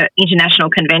in an international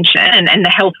convention, and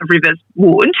the health of rivers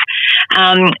would,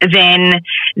 then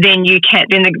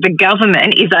the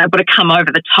government is able to come over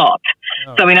the top.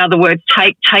 So in other words,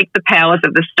 take the powers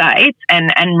of the states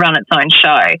and run its own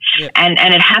show. And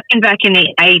it happened back in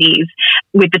the 80s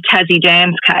with the Tassie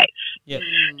Dams case.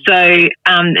 So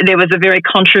there was a very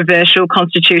controversial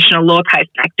constitutional law case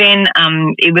back then.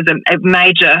 It was a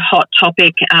major hot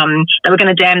topic. They were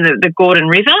going to dam the Gordon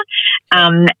River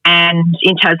and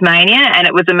in Tasmania, and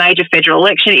it was a major federal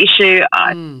election issue.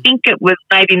 I think it was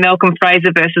maybe Malcolm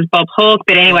Fraser versus Bob Hawke,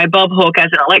 but anyway, Bob Hawke, as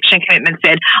an election commitment,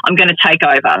 said, I'm going to take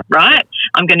over, right?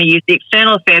 I'm going to use the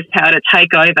External Affairs power to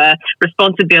take over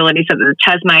responsibility so that the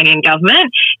Tasmanian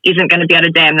government isn't going to be able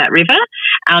to dam that river.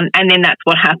 And then that's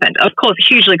what happened. Of course,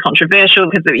 hugely controversial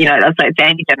because, I'd say it's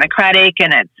anti-democratic,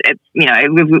 and it's we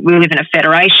live in a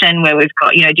federation where we've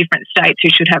got, different states who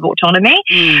should have autonomy.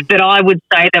 But I would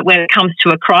say that when it comes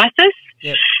to a crisis,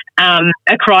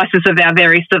 a crisis of our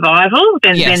very survival,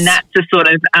 then that's the sort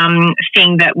of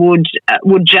thing that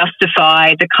would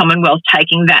justify the Commonwealth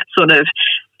taking that sort of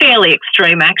fairly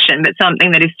extreme action, but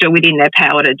something that is still within their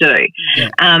power to do.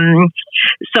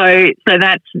 So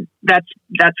that's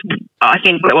I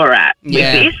think where we're at with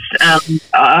this.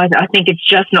 I think it's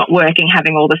just not working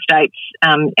having all the states,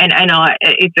 and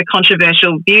it's a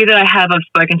controversial view that I have. I've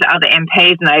spoken to other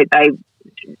MPs and they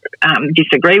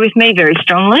disagree with me very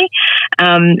strongly,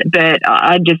 but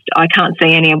I can't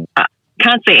see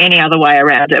any other way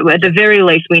around it. At the very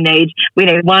least, we need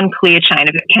one clear chain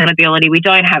of accountability. We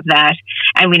don't have that,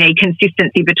 and we need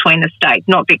consistency between the states.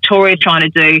 Not Victoria trying to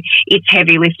do its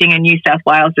heavy lifting and New South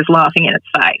Wales just laughing in its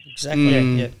face.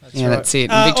 Exactly. That's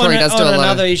it. Victoria does do a lot.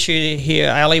 Another issue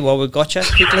here, Ali, while we've got you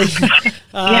quickly.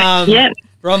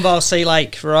 Robinvale Sea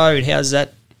Lake Road, how's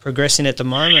that progressing at the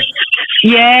moment?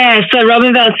 Yeah, so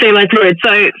Robinvale Sea Lake Road.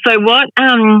 So what?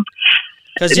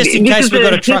 Because just in case we've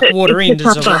got to truck water in,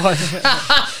 does it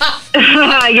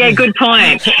Yeah, good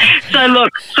point. So look,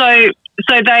 so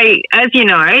they, as you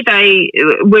know,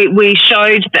 we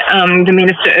showed the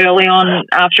minister early on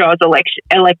after I was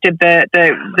elected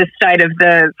the state of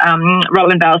the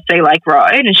Robinvale Sea Lake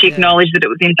Road, and she acknowledged that it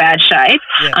was in bad shape.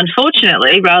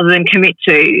 Unfortunately, rather than commit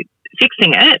to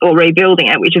fixing it or rebuilding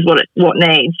it, which is what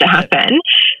needs to happen,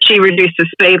 she reduced the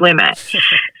speed limit.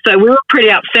 So we were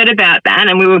pretty upset about that,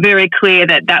 and we were very clear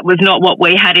that that was not what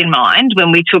we had in mind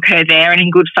when we took her there, and in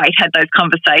good faith had those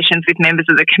conversations with members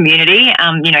of the community,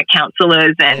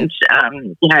 councillors and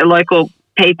local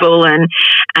people, and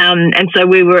so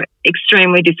we were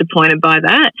extremely disappointed by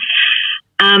that.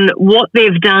 What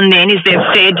they've done then is they've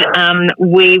said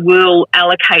we will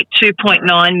allocate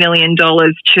 $2.9 million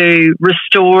to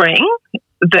restoring,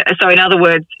 so in other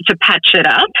words, to patch it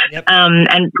up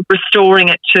and restoring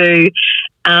it to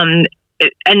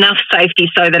enough safety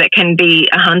so that it can be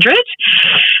 100.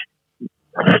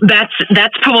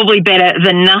 That's probably better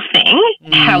than nothing.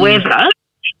 However,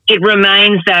 it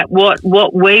remains that what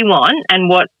we want and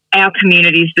what our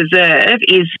communities deserve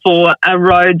is for a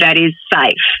road that is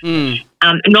safe.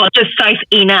 Not just safe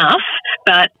enough,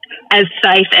 but as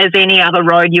safe as any other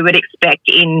road you would expect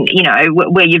in,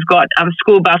 where you've got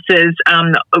school buses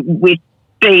with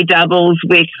B doubles,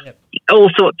 with all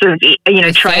sorts of,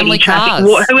 trading traffic,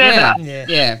 whoever.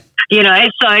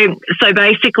 So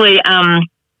basically,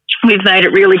 we've made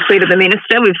it really clear to the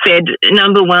minister. We've said,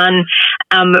 number one,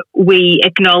 we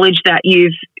acknowledge that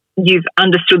you've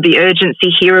understood the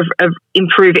urgency here of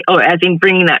improving, or as in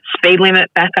bringing that speed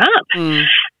limit back up.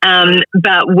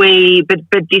 But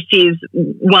this is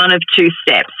one of two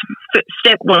steps.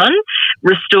 Step one,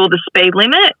 restore the speed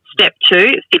limit. Step two,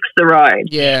 fix the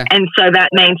road. And so that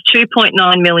means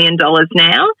 $2.9 million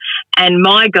now. And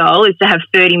my goal is to have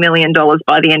 $30 million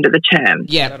by the end of the term.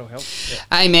 That'll help.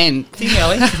 Amen.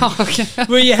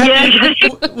 Were you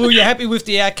happy with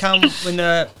the outcome when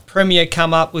the Premier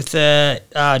come up with the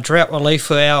drought relief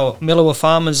for our Milawa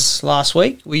farmers last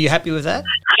week? Were you happy with that?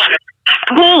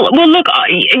 Well, look,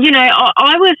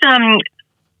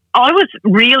 I was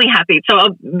really happy.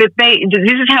 So this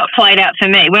is how it played out for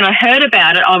me. When I heard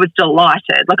about it, I was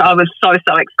delighted. Like, I was so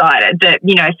excited that,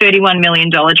 $31 million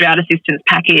drought assistance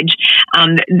package,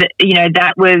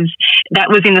 that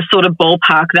was in the sort of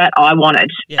ballpark that I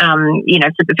wanted,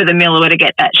 for the Milawa to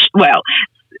get that.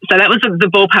 So that was the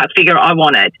ballpark figure I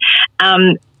wanted.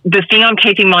 The thing I'm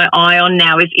keeping my eye on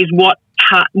now is what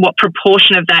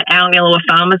proportion of that our Milawa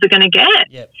farmers are going to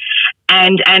get,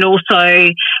 and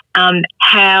also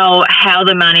how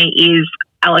the money is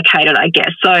allocated, I guess.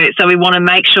 So we want to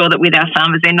make sure that with our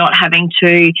farmers, they're not having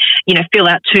to, fill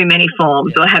out too many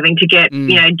forms or having to get,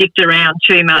 dicked around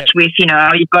too much with,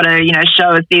 you've got to, show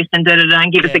us this and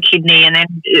and give us a kidney and then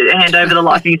hand over the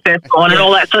life of your firstborn and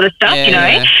all that sort of stuff,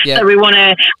 So we want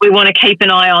to keep an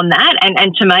eye on that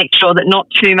and to make sure that not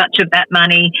too much of that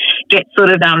money gets sort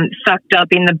of sucked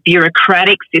up in the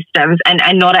bureaucratic systems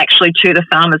and not actually to the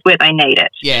farmers where they need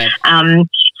it.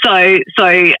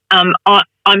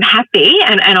 I'm happy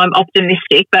and I'm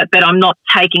optimistic, but I'm not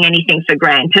taking anything for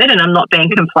granted and I'm not being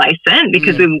complacent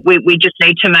because we just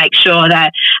need to make sure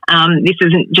that this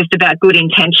isn't just about good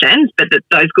intentions, but that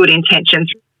those good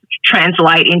intentions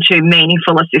translate into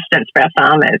meaningful assistance for our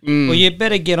farmers. Well, you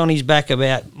better get on his back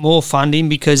about more funding,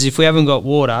 because if we haven't got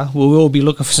water, we'll all be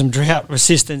looking for some drought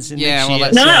resistance in next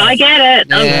year. No, I get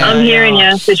it. I'm hearing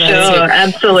you for sure.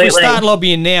 Absolutely. If we start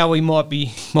lobbying now, we might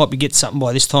be getting something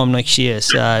by this time next year.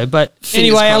 So, but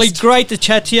anyway, Ali, great to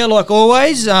chat to you like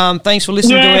always. Thanks for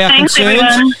listening to our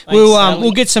concerns.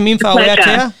 We'll get some info out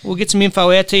to you. We'll get some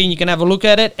info out to you, and you can have a look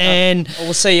at it. And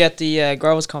we'll see you at the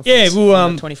Growers Conference. Yeah, we'll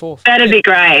on the 24th. That'd be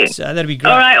great. So that'd be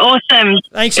great. All right, awesome.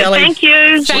 Thanks, Ali. Thank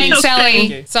you. Thanks,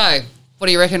 Ali. So, what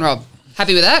do you reckon, Rob?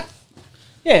 Happy with that?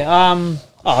 Yeah.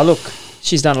 Oh, look,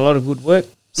 she's done a lot of good work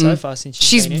so far since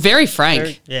she's been here. very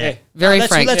frank. Very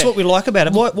frank. That's what we like about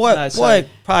it. Why?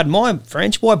 Pardon my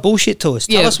French. Why bullshit to us?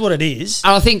 Tell us what it is.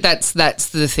 And I think that's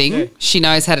the thing. Yeah. She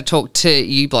knows how to talk to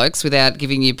you blokes without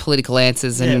giving you political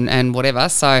answers and whatever.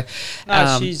 So,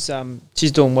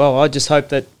 she's doing well. I just hope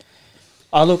that.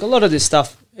 Look, a lot of this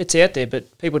stuff, it's out there,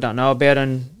 but people don't know about it.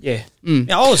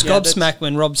 And I was gobsmacked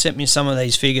when Rob sent me some of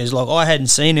these figures. Like, I hadn't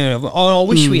seen it. I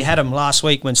wish we had them last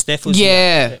week when Steph was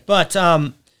here. But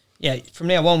from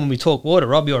now on, when we talk water,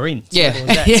 Rob, you're in. So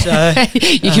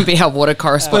you can be our water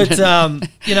correspondent. But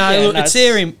it's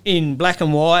there in black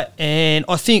and white, and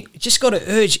I think just got to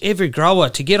urge every grower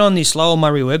to get on this Lower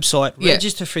Murray website,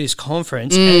 register for this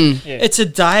conference. And it's a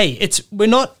day. We're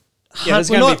not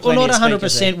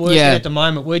 100% working at the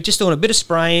moment. We're just doing a bit of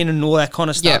spraying and all that kind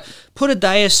of stuff. Yep. Put a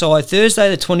day aside,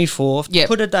 Thursday the 24th. Yep.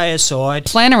 Put a day aside.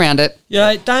 Plan around it.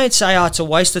 Don't say, it's a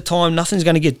waste of time, nothing's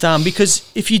going to get done.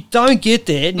 Because if you don't get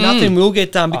there, nothing will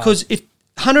get done. Because if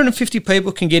 150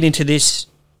 people can get into this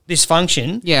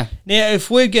function, now if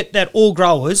we get that all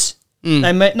growers,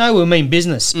 they will mean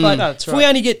business. But if we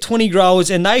only get 20 growers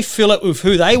and they fill it with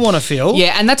who they want to fill.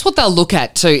 Yeah, and that's what they'll look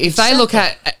at too. If they look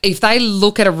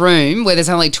at a room where there's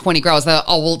only 20 growers, they're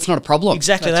it's not a problem.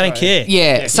 Exactly, they don't care.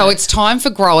 Yeah. So it's time for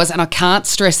growers, and I can't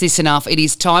stress this enough. It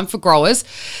is time for growers.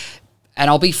 And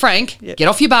I'll be frank, get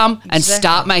off your bum and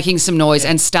start making some noise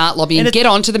and start lobbying. Get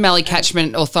onto the Mallee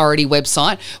Catchment Authority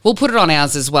website. We'll put it on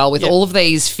ours as well with all of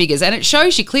these figures. And it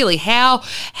shows you clearly how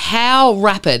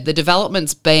rapid the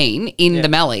development's been in the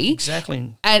Mallee.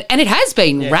 Exactly. And it has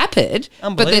been rapid,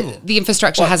 but the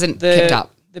infrastructure hasn't kept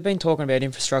up. They've been talking about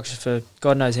infrastructure for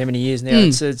God knows how many years now.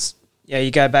 It's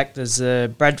you go back, there's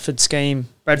a Bradfield scheme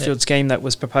that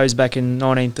was proposed back in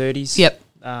 1930s. Yep.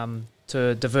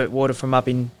 To divert water from up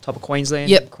in top of Queensland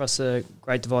across the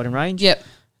Great Dividing Range. Yep.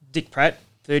 Dick Pratt,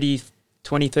 30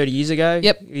 years ago.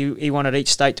 Yep. He wanted each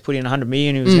state to put in $100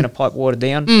 million. He was going to pipe water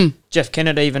down. Jeff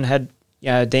Kennedy even had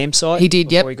a dam site. He did,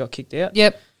 before he got kicked out.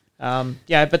 Yep.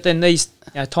 But then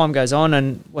time goes on,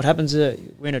 and what happens? We're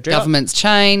in a drought. Government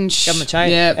change, and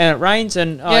it rains,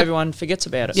 and everyone forgets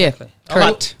about it. Yeah, exactly.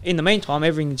 Correct. But in the meantime,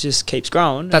 everything just keeps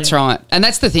growing. That's right, and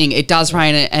that's the thing. It does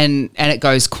rain, and it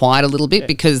goes quiet a little bit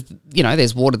because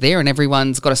there's water there, and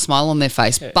everyone's got a smile on their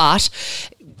face. Yeah. But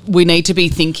we need to be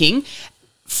thinking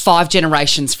 5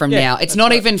 generations from now. It's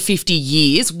not even 50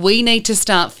 years. We need to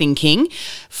start thinking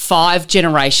 5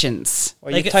 generations.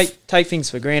 Well, you take things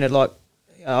for granted, like.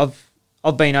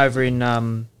 I've been over in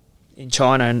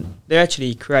China, and they're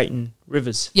actually creating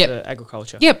rivers for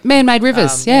agriculture. Yep, man-made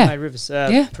rivers. Man-made rivers.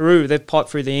 Peru, they've piped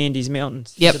through the Andes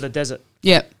Mountains into the desert.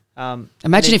 Yep.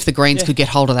 Imagine if the Greens could get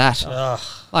hold of that.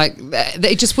 Like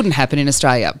it just wouldn't happen in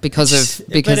Australia because of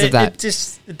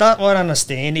that. What I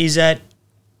understand is that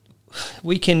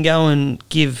we can go and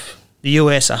give the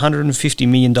US $150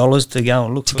 million to go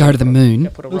and look to the moon,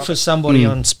 look for somebody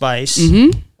on space.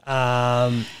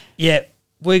 Mm-hmm.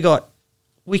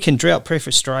 We can drought-proof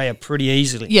Australia pretty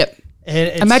easily. Yep.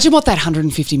 And imagine what that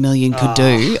 $150 million could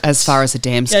do as far as a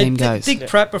dam scheme goes. Dick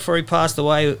Pratt, before he passed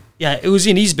away, it was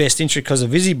in his best interest because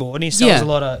of Visibord, and he sells a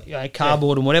lot of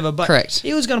cardboard and whatever. But correct.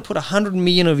 He was going to put $100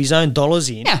 million of his own dollars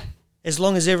in, as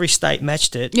long as every state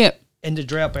matched it. Yep. And the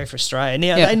drought-proof Australia.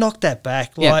 Now they knocked that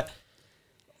back.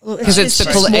 Because it's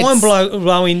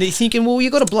mind-blowing. They're thinking, well,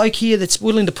 you've got a bloke here that's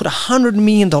willing to put $100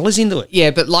 million into it. Yeah,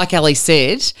 but like Ali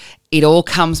said, it all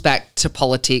comes back to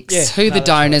politics, who the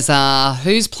donors are,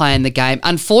 who's playing the game.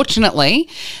 Unfortunately,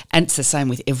 and it's the same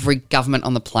with every government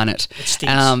on the planet. It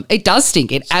stinks. It does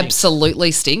stink. It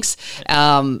absolutely stinks.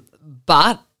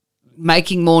 But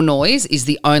making more noise is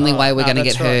the only way we're going to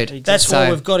get heard. That's why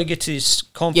we've got to get to this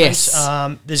conference.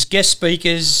 Yes. There's guest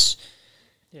speakers.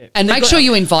 Yeah. And make sure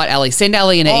you invite Ali. Send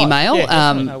Ali an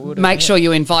email. Make sure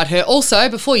you invite her. Also,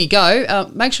 before you go,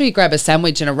 make sure you grab a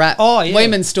sandwich and a wrap.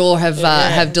 Weeman Store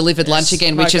have delivered lunch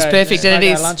again, which is perfect. And it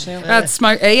is lunch now.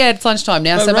 It's lunchtime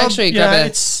now. So Rob, make sure you grab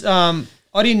it.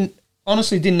 I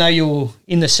honestly didn't know you were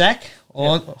in the SAC.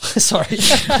 Sorry,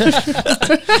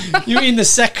 you're in the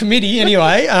SAC committee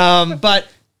anyway. But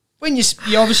when you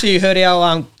obviously heard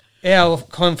our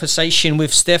conversation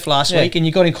with Steph last week, and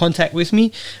you got in contact with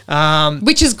me,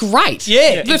 which is great.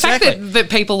 Yeah, the fact that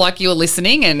people like you are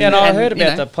listening, and I heard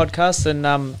about the podcast,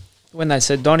 and when they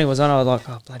said Donnie was on, I was like,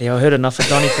 oh bloody hell, I heard enough of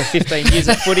Donnie for 15 years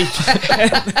of footy.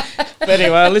 But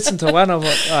anyway, I listened to one. I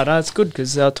thought, oh no, it's good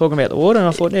because they were talking about the water, and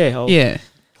I thought, yeah.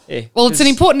 Well, it's an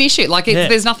important issue. Like,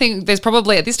 there's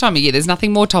probably at this time of year, there's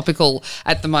nothing more topical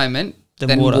at the moment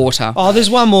than water. Oh,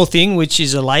 there's one more thing, which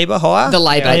is a labour hire. The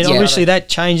labour, and obviously that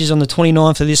changes on the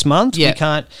 29th of this month.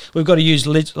 Yeah. We've got to use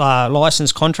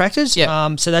licensed contractors.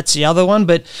 Yeah. So that's the other one.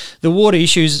 But the water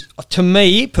issues, to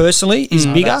me personally, is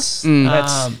bigger.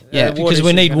 Because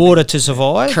we need water to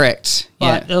survive. Correct.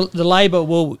 But the labour,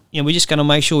 we're just going to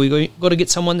make sure we've got to get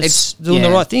someone that's doing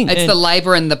the right thing. It's the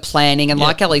labour and the planning. And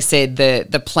like Ellie said,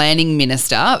 the planning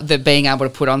minister, the being able to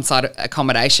put on-site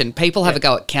accommodation, people have a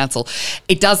go at council.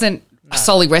 It doesn't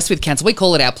solely rest with council. We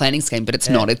call it our planning scheme, but it's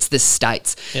not. It's the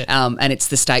states, and it's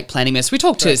the state planning minister. We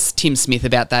talked to Tim Smith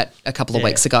about that a couple of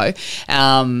weeks ago.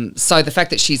 So the fact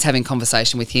that she's having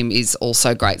conversation with him is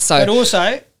also great. So, but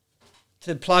also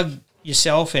to plug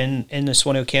yourself and the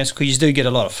Swan Hill Council, because you do get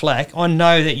a lot of flack. I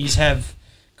know that you have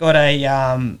got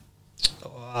a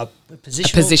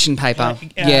position paper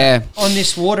on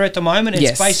this water at the moment.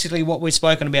 It's basically what we've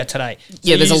spoken about today.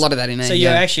 So there's a lot of that in there. So you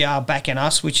actually are backing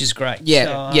us, which is great.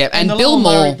 And Bill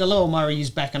Moore, the Lower Murray is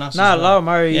backing us. No, Lower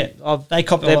Murray,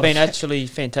 they've been actually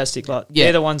fantastic. Like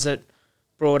they're the ones that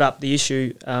brought up the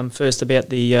issue first about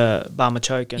the Barmer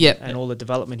Choke and all the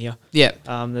development here.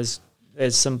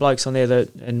 There's some blokes on there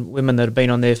and women that have been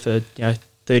on there for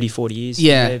 30, 40 years.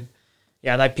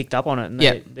 They picked up on it, and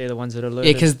they're the ones that alerted.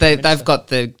 Yeah, because they've got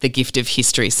the gift of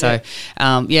history. So,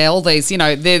 all these,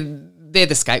 they're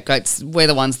the scapegoats. We're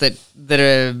the ones that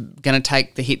are going to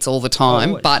take the hits all the time.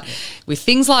 Always, but with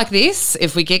things like this,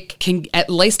 if we can at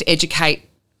least educate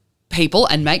people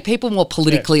and make people more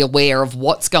politically aware of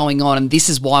what's going on, and this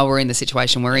is why we're in the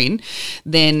situation we're in,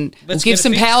 then we'll give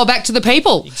some power back to the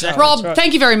people. Exactly. Rob,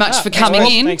 thank you very much for coming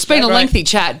in. It's been a lengthy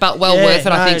chat, but worth it,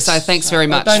 I think. So thanks very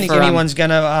much. I don't think anyone's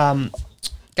going to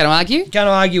argue? Going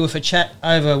to argue with a chat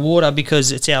over water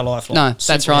because it's our lifeline. No,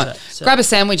 that's right. So. Grab a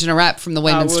sandwich and a wrap from the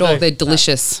Weeman store. They're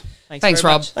delicious. Thanks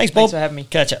Rob. Thanks, Bob. Thanks for having me.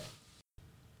 Catch up.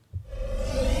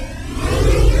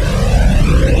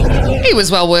 It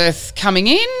was well worth coming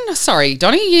in. Sorry,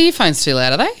 Donnie, your earphones too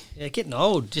loud, are they? Yeah, getting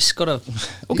old. Just got to...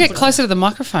 We'll get closer to the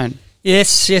microphone.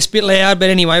 Yes, a bit loud, but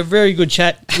anyway, very good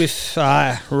chat with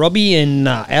Robbie and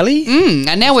Ali.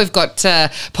 And now we've got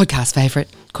podcast favourite,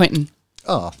 Quentin.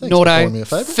 Oh, thanks Nordo, for calling me a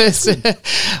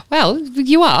favourite. Well,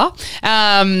 you are.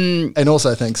 And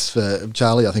also thanks for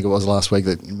Charlie, I think it was last week,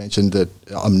 that mentioned that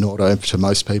I'm Nordo to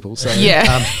most people. So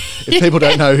if people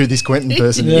don't know who this Quentin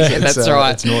person is, that's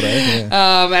right. It's Nordo.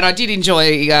 Yeah. And I did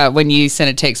enjoy when you sent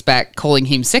a text back calling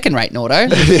him second-rate Nordo.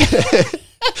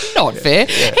 Not fair.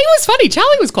 Yeah. He was funny.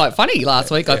 Charlie was quite funny last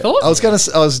week, I thought. I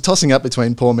was tossing up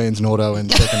between poor man's Nordo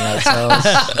and second-rate, so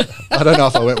I don't know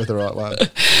if I went with the right one.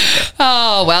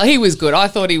 Oh, well, he was good. I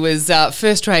thought he was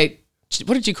first-rate.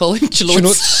 What did you call him?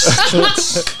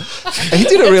 Schlutz. He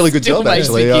did a really good job,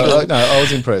 actually. I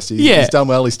was impressed. He's done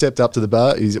well. He stepped up to the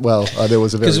bar. There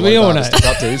was a very low bar to step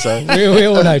up to. So. we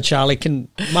all know Charlie can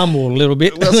mumble a little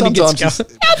bit. Well, sometimes I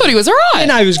thought he was all right.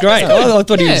 No, he was great. I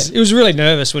thought he was really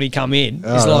nervous when he come in.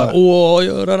 He's like, I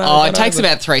don't know. It takes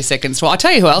about 3 seconds. I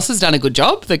tell you who else has done a good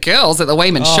job? The girls at the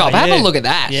Weeman shop. Have a look at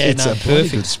that. Yeah, it's a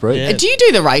perfect good spread. Yeah. Do you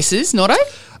do the races, Nordo?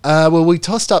 Well, we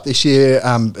tossed up this year,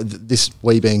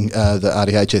 we being the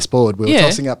RDHS board, we were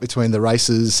tossing up between the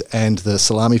races and the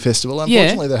Salami Festival.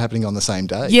 Unfortunately, they're happening on the same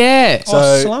day. Yeah.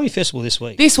 So Salami Festival this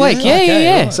week. This week,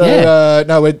 yeah. Right.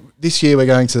 So, this year we're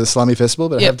going to the Salami Festival,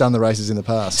 but I have done the races in the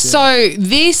past. So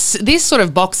this sort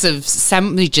of box of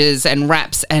sandwiches and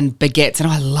wraps and baguettes, and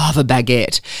I love a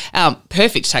baguette,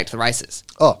 perfect to take to the races.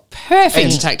 Oh,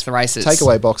 perfect to take to the races.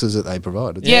 Takeaway boxes that they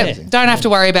provide. It's amazing. Don't have to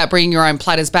worry about bringing your own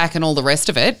platters back and all the rest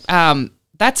of it.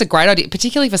 That's a great idea,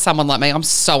 particularly for someone like me. I'm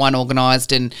so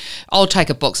unorganised, and I'll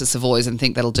take a box of Savoys and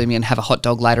think that'll do me, and have a hot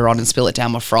dog later on and spill it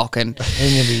down my frock, and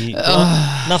you'll be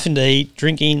nothing to eat,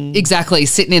 drinking. Exactly,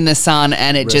 sitting in the sun,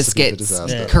 and it just gets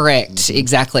correct. Mm-hmm.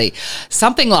 Exactly,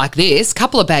 something like this,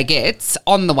 couple of baguettes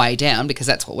on the way down, because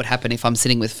that's what would happen if I'm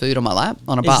sitting with food on my lap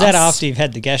on a bus. Is that after you've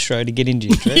had the gastro to get into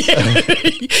your dress?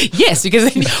 Yes,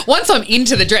 because once I'm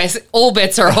into the dress, all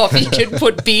bets are off. You can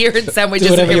put beer and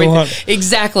sandwiches and everything. You want.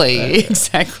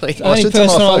 Exactly. I should tell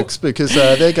my folks, because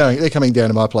they're coming down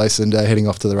to my place and heading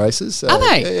off to the races. So, are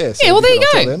they? Yeah. So well, there you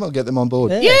go. I'll get them on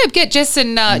board. Yeah, get Jess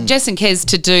and Kez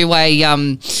to do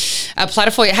a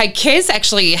platter for you. Hey, Kez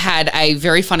actually had a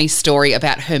very funny story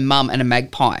about her mum and a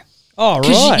magpie. Oh, right.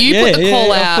 Because you put the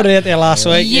call out. I put it out there last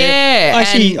week. Yeah.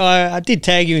 Actually, I did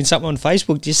tag you in something on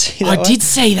Facebook. Did you see that? I did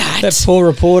see that. That poor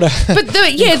reporter. But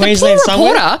the poor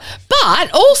reporter,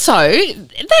 but also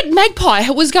that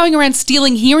magpie was going around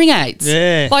stealing hearing aids.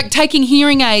 Yeah. Like taking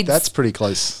hearing aids. That's pretty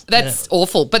close. That's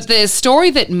awful. But the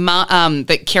story that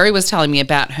that Kerry was telling me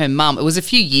about her mum, it was a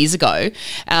few years ago,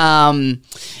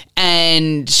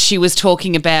 and she was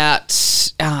talking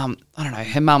about, I don't know,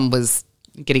 her mum was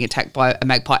getting attacked by a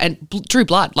magpie and drew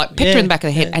blood, like pecked her in the back of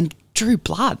the head and drew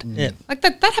blood. Yeah. Like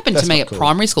that happened to me at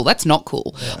primary school. That's not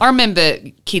cool. Yeah. I remember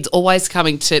kids always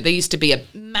coming to, there used to be a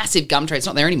massive gum tree. It's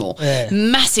not there anymore. Yeah.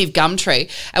 Massive gum tree.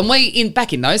 And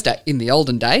back in those days, in the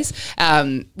olden days,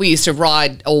 we used to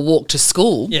ride or walk to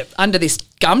school under this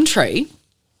gum tree.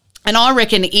 And I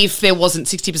reckon if there wasn't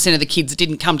 60% of the kids that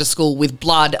didn't come to school with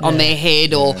blood on their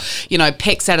head or,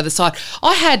 pecks out of the side.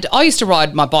 I used to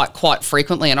ride my bike quite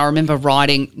frequently, and I remember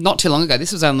riding not too long ago,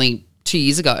 this was only 2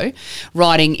 years ago,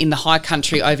 riding in the high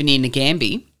country over near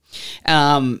Nagambie,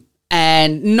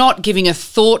 and not giving a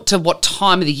thought to what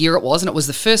time of the year it was, and it was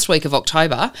the first week of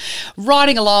October,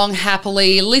 riding along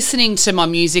happily, listening to my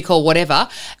music or whatever,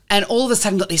 and all of a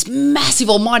sudden got this massive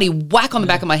almighty whack on the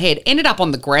back of my head, ended up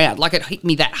on the ground, like it hit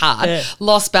me that hard,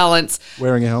 lost balance.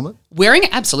 Wearing a helmet?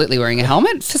 Absolutely wearing a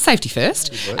helmet, for safety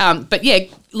first. But yeah,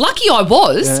 lucky I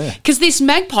was, because this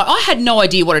magpie, I had no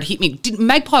idea what had hit me.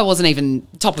 Magpie wasn't even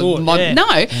top of my...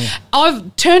 No.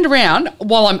 I've turned around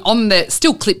while I'm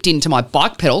still clipped into my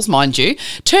bike pedals, mind you,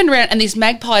 turned around and this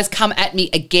magpie has come at me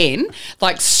again,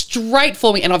 like straight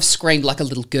for me, and I've screamed like a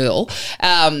little girl.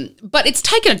 But it's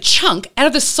taken a chunk out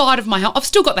of the side of my helmet. I've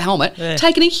still got the helmet,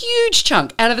 taken a huge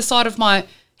chunk out of the side of my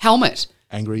helmet.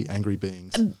 Angry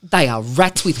beings. They are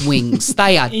rats with wings.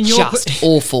 They are just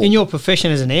awful. In your profession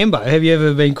as an AMBO, have you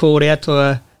ever been called out to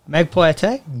a magpie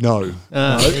attack? No.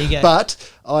 There you go. But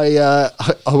I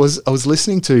was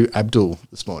listening to Abdul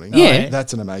this morning. Yeah.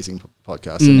 That's an amazing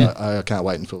podcast. And I can't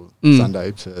wait until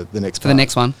Sunday to the next part. For the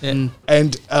next one. Yeah.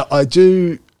 And I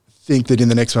do think that in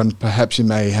the next one, perhaps you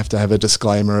may have to have a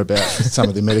disclaimer about some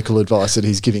of the medical advice that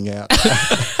he's giving out.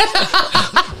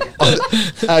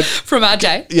 From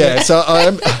RJ. Yeah, so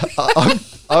I'm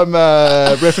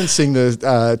referencing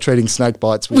the treating snake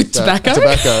bites with tobacco.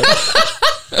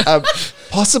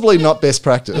 Possibly not best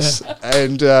practice,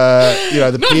 and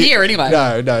not here anyway.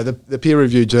 No, the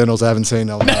peer-reviewed journals I haven't seen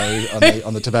on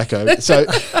the tobacco. So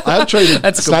I have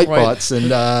treated snake bites,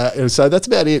 and so that's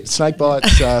about it. Snake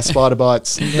bites, spider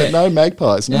bites, but no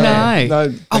magpies. No.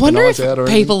 I wonder if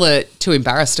people are too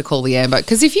embarrassed to call the AMBO,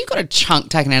 because if you've got a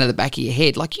chunk taken out of the back of your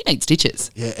head, like, you need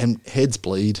stitches. Yeah, and heads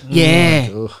bleed.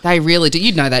 Yeah, they really do.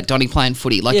 You'd know that, Donnie, playing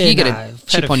footy. Like, you get a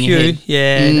chip on your head.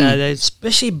 Yeah, no,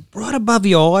 especially right above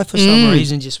your eye for some reason.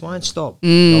 Just won't stop.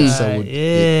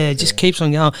 It just keeps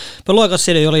on going. But like I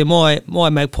said earlier, my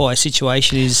magpie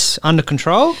situation is under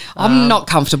control. I'm not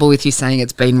comfortable with you saying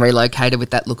it's been relocated with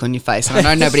that look on your face. I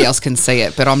know nobody else can see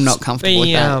it, but I'm not comfortable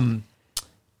with that.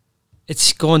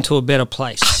 It's gone to a better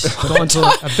place. Gone to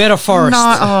a better forest.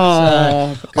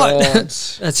 God.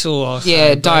 That's all I'll say.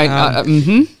 Yeah,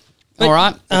 don't. All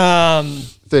right.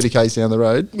 30 k's down the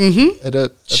road.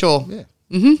 Sure. Yeah.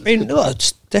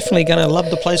 It's definitely going to love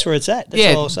the place where it's at.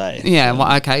 That's all I'll say. Yeah,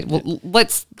 well, okay. Well,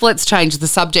 let's change the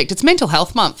subject. It's Mental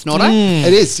Health Month, Nordo.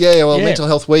 It is, Mental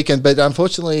Health Weekend. But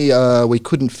unfortunately, we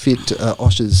couldn't fit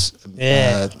Osh's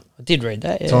I did read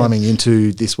that. timing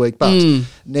into this week. But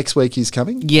next week is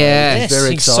coming. Yeah. Yes,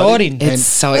 very exciting. It's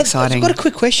so exciting. I've got a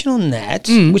quick question on that,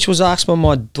 which was asked by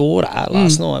my daughter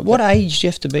last night. What age do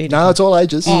you have to be? No, it's all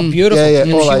ages. Oh, beautiful. Yeah,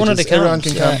 she all ages. wanted to come. Everyone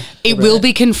can come. It will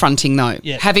be confronting, though,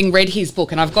 Yeah. having read his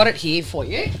book, and I've got it here for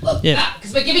you. Look, Yeah.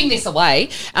 because we're giving this away.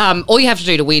 All you have to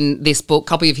do to win this book,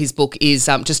 copy of his book, is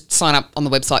just sign up on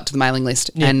the website to the mailing list,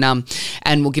 and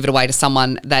we'll give it away to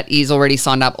someone that is already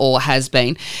signed up or has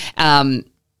been.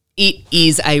 It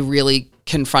is a really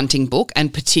confronting book,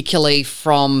 and particularly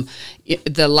from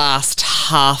the last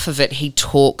half of it, he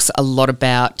talks a lot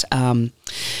about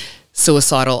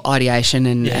suicidal ideation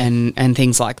and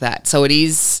things like that. So it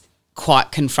is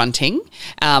quite confronting.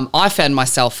 I found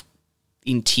myself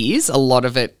in tears, a lot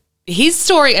of it. His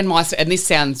story and this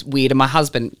sounds weird, and my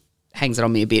husband hangs it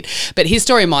on me a bit, but his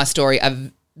story and my story are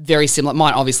very similar.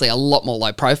 Mine obviously a lot more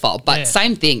low profile, but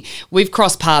same thing. We've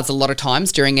crossed paths a lot of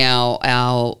times during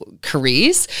our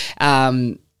careers.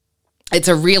 It's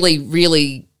a really,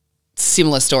 really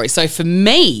similar story. So for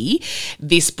me,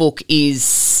 this book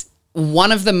is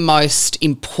one of the most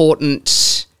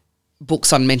important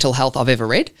books on mental health I've ever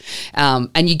read.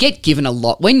 And you get given a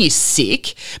lot. When you're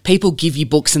sick, people give you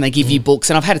books and they give you books.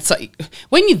 And I've had it so,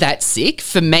 when you're that sick,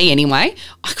 for me anyway,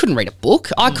 I couldn't read a book.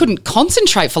 I couldn't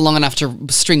concentrate for long enough to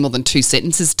string more than 2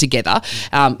 sentences together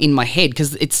in my head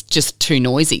because it's just too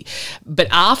noisy. But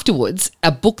afterwards,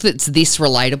 a book that's this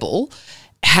relatable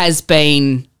has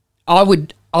been, I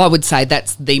would say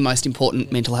that's the most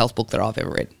important mental health book that I've ever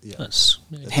read. Yeah. That's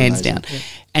hands amazing. down. Yeah.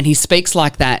 And he speaks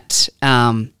like that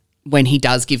when he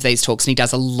does give these talks, and he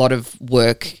does a lot of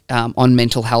work on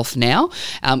mental health now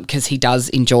because he does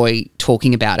enjoy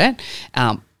talking about it,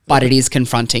 but it is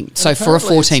confronting. So for a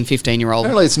 14, 15-year-old.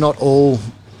 Apparently it's not all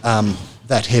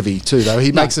that heavy too, though.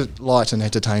 He makes it light and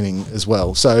entertaining as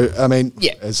well. So, I mean,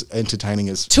 as entertaining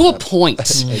as... To a point.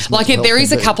 Like there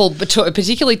is a couple,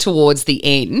 particularly towards the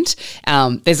end,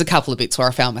 there's a couple of bits where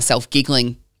I found myself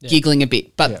giggling a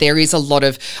bit, but there is a lot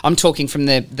of, I'm talking from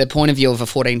the point of view of a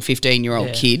 14,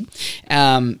 15-year-old kid,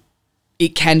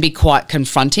 it can be quite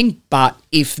confronting, but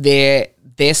if they're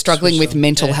struggling with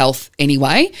mental health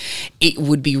anyway, it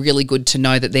would be really good to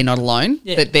know that they're not alone,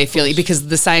 that they're feeling, because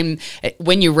the same,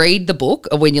 when you read the book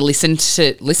or when you listen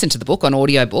to the book on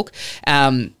audiobook,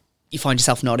 you find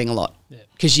yourself nodding a lot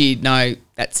because you know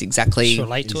that's exactly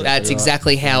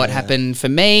how it happened for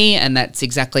me, and that's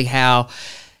exactly how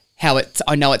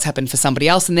I know it's happened for somebody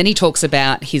else. And then he talks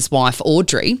about his wife,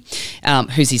 Audrey,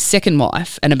 who's his second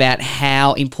wife, and about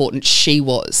how important she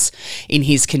was in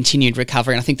his continued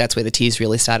recovery. And I think that's where the tears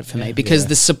really started for me, because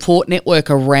the support network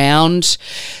around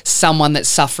someone that's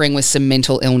suffering with some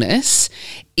mental illness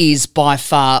is by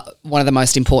far one of the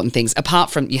most important things.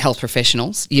 Apart from your health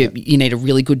professionals, you need a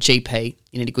really good GP,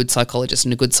 you need a good psychologist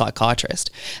and a good psychiatrist,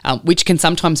 which can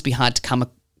sometimes be hard to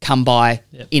come by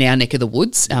in our neck of the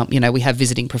woods. We have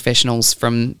visiting professionals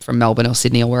from Melbourne or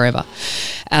Sydney or wherever.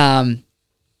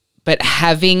 But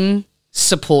having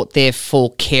support there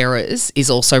for carers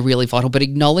is also really vital, but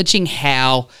acknowledging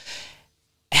how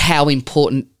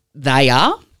important they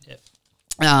are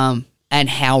and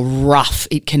how rough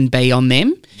it can be on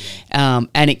them.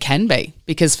 And it can be,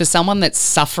 because for someone that's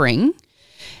suffering,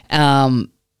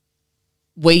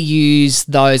 we use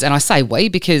those, and I say we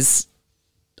because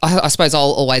I suppose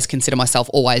I'll always consider myself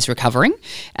always recovering,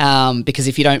 because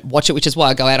if you don't watch it, which is why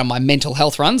I go out on my mental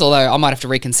health runs, although I might have to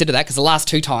reconsider that because the last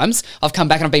 2 times I've come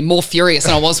back and I've been more furious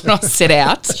than I was when I set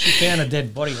out. You found a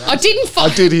dead body, right? I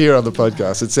did hear on the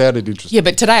podcast. It sounded interesting. Yeah,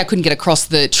 but today I couldn't get across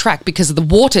the track because the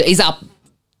water is up,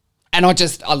 and I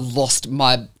lost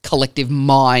my collective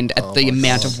mind at the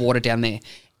amount of water down there.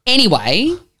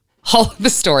 Anyway, whole of the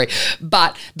story.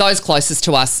 But those closest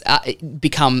to us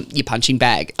become your punching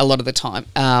bag a lot of the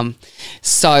time.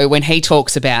 So when he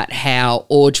talks about how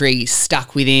Audrey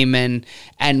stuck with him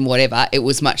and whatever, it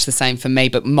was much the same for me.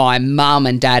 But my mum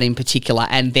and dad in particular,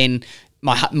 and then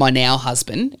my now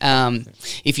husband,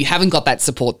 if you haven't got that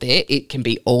support there, it can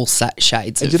be all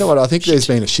shades. And you know what? I think there's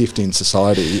been a shift in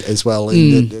society as well.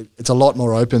 In that it's a lot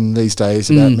more open these days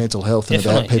about mental health and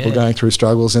about people going through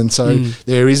struggles, and so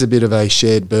there is a bit of a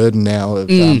shared burden now.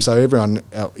 Of, so everyone,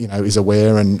 is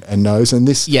aware and knows. And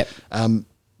this,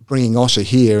 bringing Osher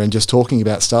here and just talking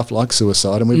about stuff like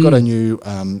suicide, and we've got a new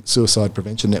suicide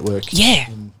prevention network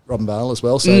in Robinvale as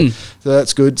well. So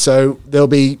that's good. So there'll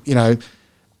be,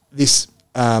 this,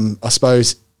 I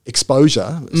suppose,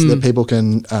 exposure so that people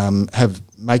can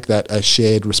make that a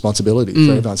shared responsibility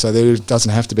for everyone. So there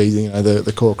doesn't have to be,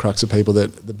 the core crux of people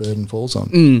that the burden falls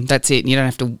on. That's it. And you don't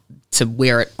have to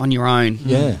wear it on your own,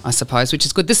 I suppose, which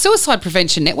is good. The Suicide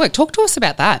Prevention Network, talk to us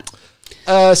about that.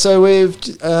 So we've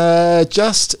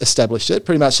just established it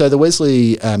pretty much. So the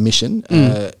Wesley Mission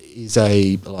is it's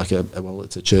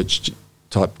a church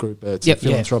type group. It's a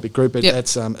philanthropic group, but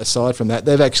that's aside from that,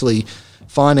 they've actually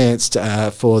financed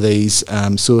for these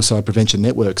suicide prevention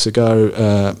networks.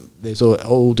 So there's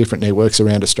all different networks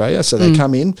around Australia. So they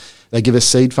come in, they give us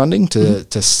seed funding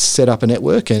to set up a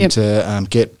network and to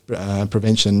get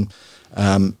prevention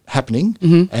happening,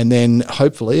 and then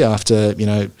hopefully after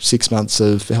 6 months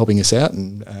of helping us out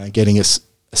and getting us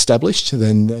established,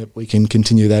 then we can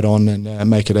continue that on and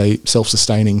make it a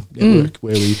self-sustaining network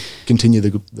where we continue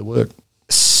the work.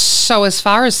 So as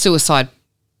far as suicide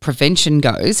prevention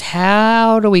goes,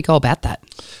 how do we go about that?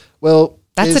 Well,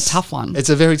 that's a tough one. It's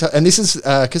a very tough, and this is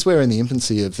because we're in the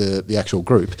infancy of the actual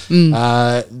group.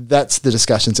 That's the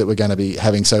discussions that we're going to be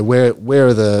having. So where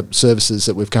are the services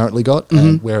that we've currently got,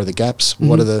 and where are the gaps?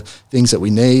 What are the things that we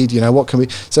need? What can we?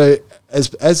 So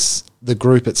as the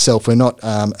group itself, we're not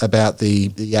about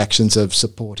the actions of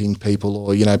supporting people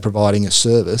or providing a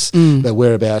service, but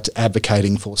we're about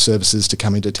advocating for services to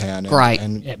come into town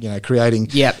and creating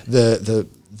the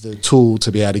tool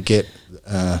to be able to get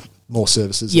more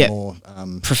services and more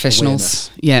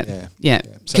professionals. Awareness. Yeah.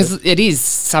 Because it is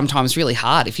sometimes really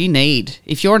hard. If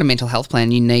you're on a mental health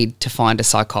plan, you need to find a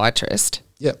psychiatrist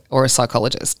or a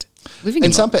psychologist.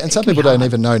 Some people don't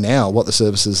even know now what the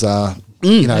services are.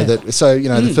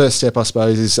 The first step, I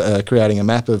suppose, is creating a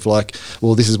map of like,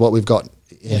 well, this is what we've got.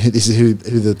 This is who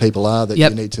the people are that you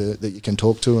need to that you can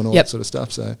talk to and all that sort of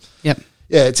stuff. So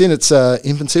it's in its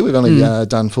infancy. We've only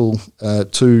done full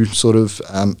 2 sort of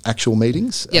actual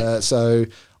meetings. So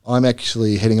I'm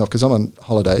actually heading off because I'm on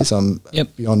holidays. I'm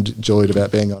beyond joyed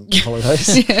about being on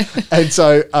holidays, and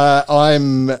so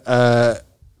I'm.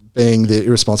 Being the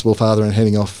irresponsible father and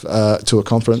heading off to a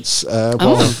conference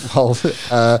while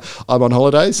I'm on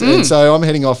holidays. And so I'm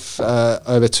heading off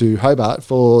over to Hobart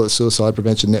for the Suicide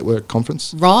Prevention Network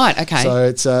conference. Right,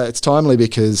 okay. So it's timely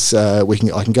because I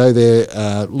can go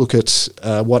there, look at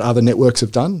what other networks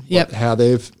have done, how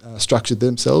they've structured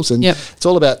themselves. And it's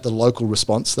all about the local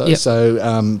response though.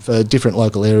 So for different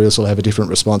local areas will have a different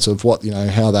response of what,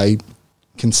 how they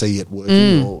can see it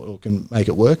working or can make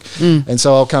it work. And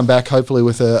so I'll come back hopefully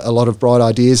with a lot of bright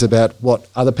ideas about what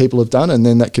other people have done, and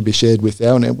then that can be shared with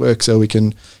our network so we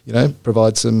can,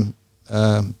 provide some,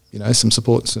 some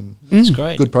support, some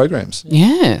good programs.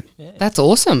 Yeah. That's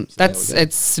awesome.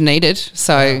 It's needed.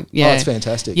 So, it's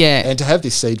fantastic. Yeah. And to have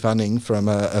this seed funding from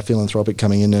a philanthropic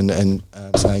coming in and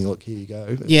saying, look, here you go.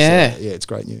 It's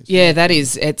great news. Yeah,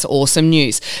 it's awesome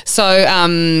news.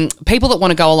 So people that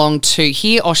want to go along to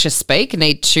hear Osher speak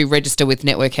need to register with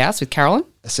Network House with Carolyn?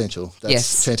 Essential.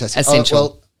 That's fantastic. Essential.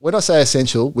 Well, when I say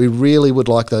essential, we really would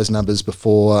like those numbers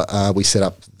before we set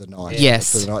up the night.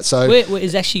 Yes. For the night. So where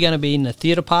is actually going to be in the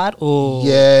theatre part, or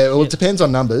it depends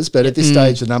on numbers. But at this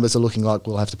stage, the numbers are looking like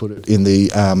we'll have to put it in the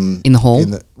hall.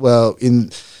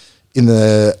 In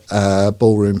the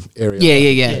ballroom area.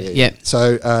 Yeah.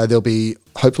 So there'll be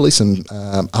hopefully some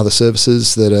other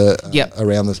services that are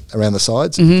around the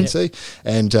sides, you can see,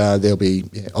 and there'll be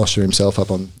Osher himself up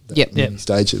on the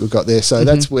stage that we've got there. So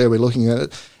that's where we're looking at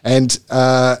it. And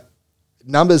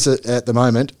numbers at the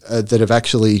moment that have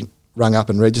actually rung up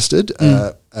and registered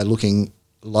are looking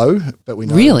low, but we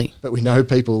know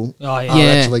people are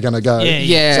actually going to go.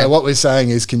 So what we're saying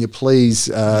is, can you please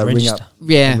ring up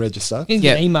and register? You can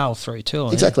get an email through too.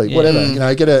 Exactly,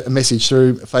 whatever. Get a message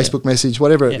through, a Facebook message,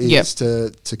 whatever it is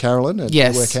to Carolyn at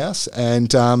Network House.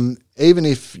 And even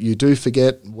if you do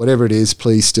forget, whatever it is,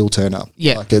 please still turn up.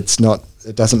 Like it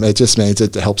just means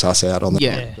it helps us out on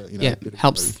the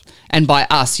helps. And by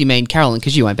us, you mean Carolyn,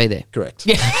 because you won't be there. Correct.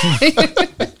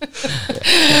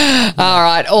 All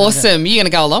right, awesome. You going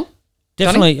to go along?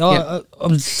 Definitely.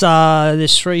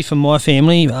 There's 3 from my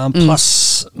family,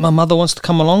 plus my mother wants to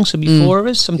come along, so it'll be 4 of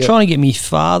us. I'm trying to get my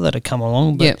father to come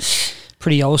along, but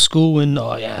pretty old school and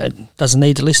doesn't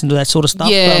need to listen to that sort of stuff.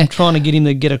 But I'm trying to get him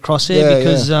to get across there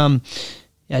because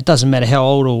it doesn't matter how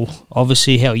old or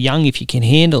obviously how young if you can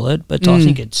handle it, but I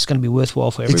think it's going to be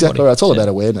worthwhile for everybody. Exactly right. It's all about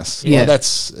awareness. Yeah,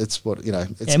 it's what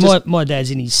It's my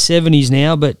dad's in his 70s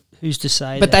now, but who's to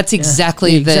say? But that's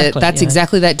exactly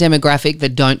exactly that demographic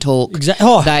that don't talk.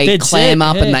 They clam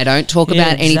up and they don't talk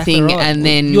about anything, right. And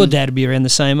then your dad would be around the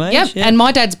same age. And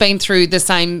my dad's been through the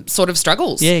same sort of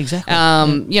struggles. Yeah,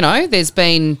 exactly. There's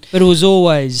been, but it was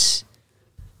always.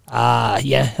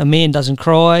 A man doesn't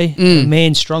cry. A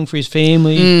man's strong for his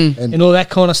family, and all that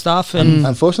kind of stuff. And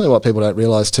unfortunately, what people don't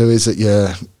realise too is that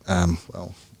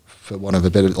for want of a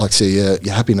better,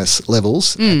 your happiness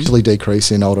levels actually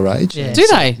decrease in older age. Yeah. Do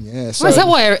they? Yeah. So is that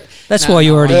why? That's why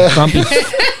you're already grumpy.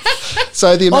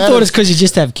 So the amount I thought it's because you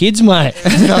just have kids, mate.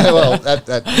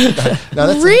 That's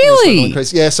really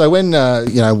increase. Yeah. So when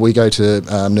we go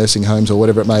to nursing homes or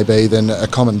whatever it may be, then a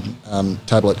common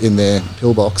tablet in their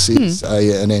pill box is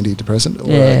an antidepressant. Or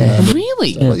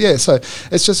really? Yeah. So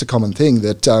it's just a common thing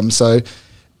that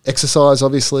exercise,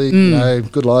 obviously,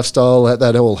 good lifestyle,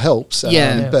 that all helps.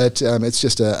 But it's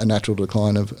just a natural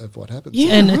decline of what happens.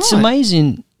 Yeah, and it's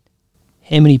amazing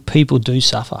how many people do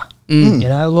suffer.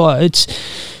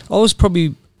 I was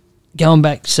probably going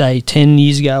back, say, 10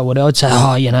 years ago, what I'd say,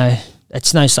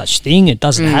 it's no such thing. It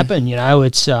doesn't happen,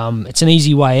 It's an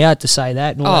easy way out to say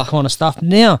that and all that kind of stuff.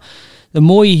 Now, the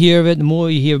more you hear of it, the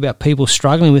more you hear about people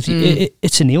struggling with it,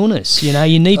 it's an illness.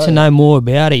 You need to know more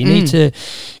about it. You need to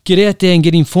get out there and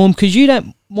get informed because you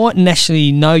mightn't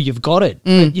actually know you've got it,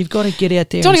 but you've got to get out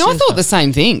there. Donnie, I thought the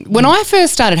same thing. When I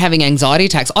first started having anxiety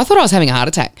attacks, I thought I was having a heart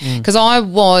attack because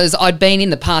I'd been in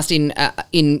the past in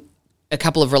a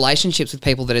couple of relationships with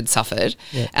people that had suffered.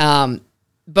 Yeah.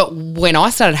 But when I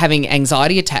started having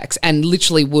anxiety attacks and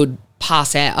literally would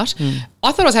pass out,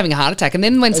 I thought I was having a heart attack. And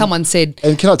then when someone said...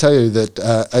 And can I tell you that,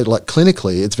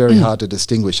 clinically, it's very hard to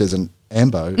distinguish as an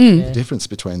Ambo, the difference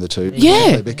between the two.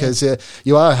 Yeah. Because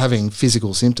you are having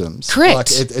physical symptoms. Correct. Like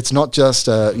it's not just,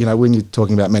 when you're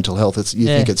talking about mental health, you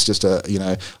think it's just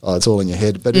it's all in your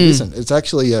head, but it isn't. It's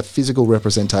actually a physical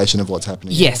representation of what's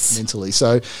happening mentally.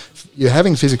 So you're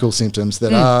having physical symptoms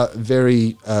that are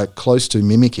very close to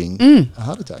mimicking a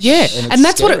heart attack. Yeah. And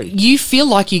that's scary. you feel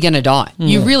like you're going to die.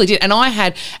 You really did. And I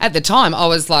had, at the time, I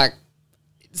was like,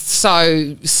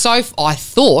 I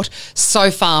thought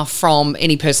so far from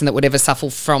any person that would ever suffer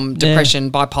from depression,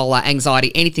 bipolar,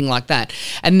 anxiety, anything like that.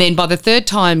 And then by the third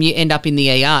time you end up in the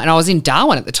ER, and I was in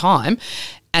Darwin at the time,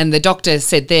 and the doctor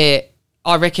said there,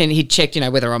 I reckon he'd checked,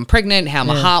 whether I'm pregnant, how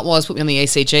my heart was, put me on the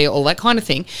ECG, all that kind of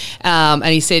thing. And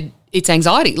he said, it's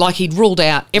anxiety. Like he'd ruled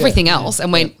out everything else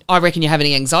and went, I reckon you're having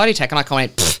an anxiety attack. And I kind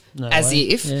of went,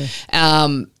 if.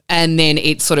 Yeah. And then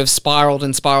it sort of spiraled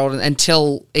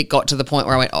until it got to the point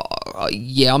where I went,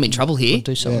 I'm in trouble here.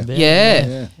 Do something about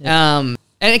it. And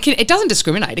it doesn't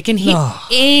discriminate. It can hit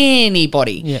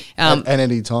anybody. Yeah. At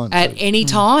any time. At any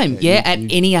time, at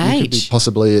any age. You could be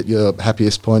possibly at your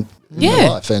happiest point in your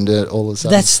life, and all of a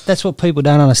sudden. That's what people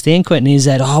don't understand, Quentin, is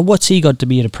that, what's he got to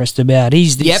be depressed about?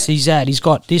 He's this, he's that, he's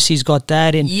got this, he's got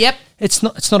that. And it's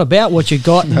not about what you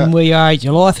got and where you are in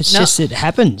your life. It's just it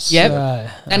happens. Yep. So,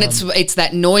 and it's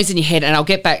that noise in your head. And I'll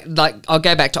go back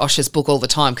to Osher's book all the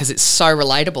time because it's so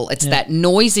relatable. It's that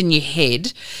noise in your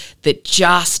head that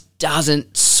just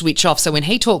doesn't switch off. So when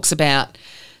he talks about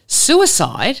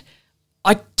suicide,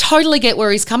 I totally get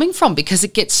where he's coming from because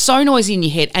it gets so noisy in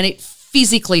your head and it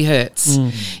physically hurts.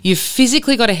 You've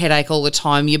physically got a headache all the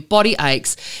time. Your body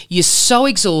aches. You're so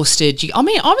exhausted.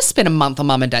 I spent a month on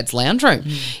mum and dad's lounge room.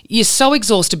 You're so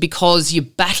exhausted because you're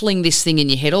battling this thing in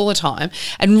your head all the time.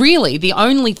 And really, the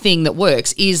only thing that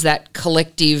works is that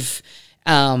collective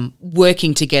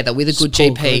working together with a good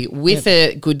GP, with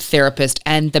a good therapist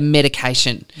and the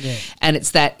medication. Yeah. And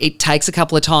it's that it takes a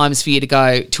couple of times for you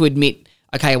to admit,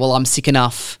 okay, well, I'm sick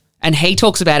enough. And he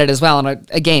talks about it as well.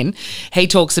 And he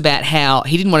talks about how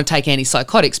he didn't want to take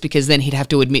antipsychotics because then he'd have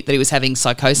to admit that he was having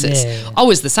psychosis. Yeah. I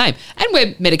was the same. And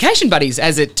we're medication buddies,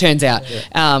 as it turns out.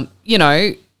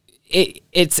 Yeah.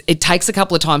 It takes a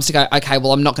couple of times to go, okay,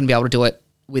 well, I'm not going to be able to do it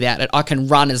without it. I can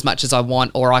run as much as I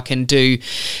want or I can do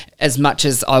as much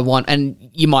as I want. And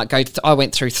you might go I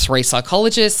went through 3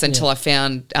 psychologists until I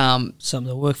found something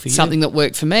that worked for you. Something that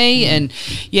worked for me. And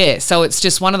so it's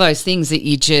just one of those things that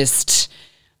you just –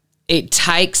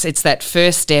 it's that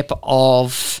first step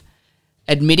of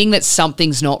admitting that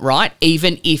something's not right,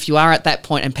 even if you are at that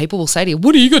point, and people will say to you,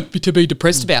 what do you got to be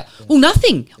depressed about? Well,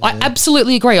 nothing. Yeah. I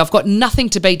absolutely agree. I've got nothing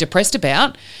to be depressed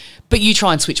about, but you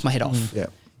try and switch my head off.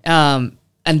 And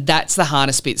that's the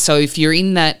hardest bit. So if you're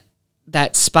in that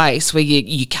space where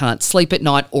you can't sleep at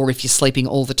night, or if you're sleeping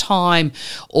all the time,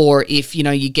 or if,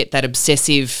 you get that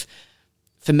obsessive,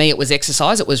 for me it was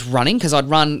exercise, it was running, because I'd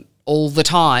run all the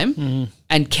time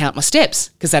and count my steps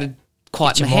because that'd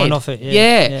quieten my head. Off it,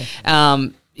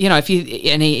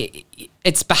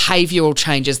 it's behavioural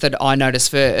changes that I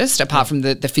noticed first, apart from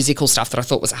the physical stuff that I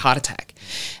thought was a heart attack.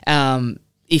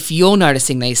 If you're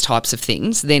noticing these types of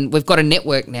things, then we've got a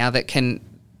network now that can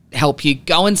help you.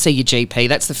 Go and see your GP.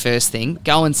 That's the first thing.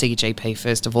 Go and see your GP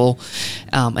first of all.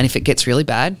 And if it gets really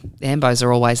bad, the AMBOs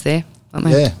are always there.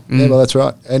 Yeah, well, that's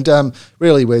right. And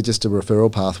really, we're just a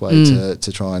referral pathway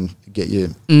to try and get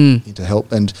you into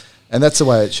help. And that's the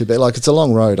way it should be. Like, it's a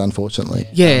long road, unfortunately.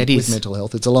 Yeah, it is. With mental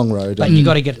health, it's a long road. But you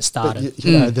got to get it started. But,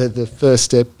 you know, the first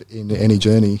step in any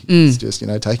journey is just,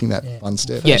 taking that one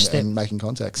step and making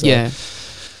contact. So,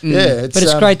 but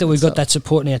it's great that we've got that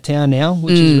support in our town now,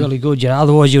 which is really good.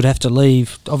 Otherwise you'd have to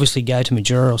leave, obviously go to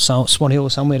Majura or Swan Hill or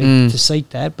somewhere to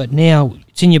seek that. But now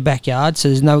it's in your backyard, so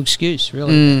there's no excuse,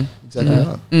 really. Exactly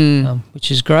right.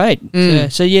 Which is great.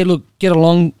 So look, get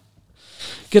along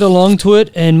to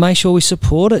it and make sure we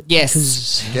support it.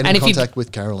 Yes. Get in contact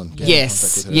with Carolyn.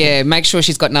 Make sure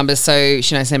she's got numbers so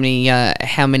she knows how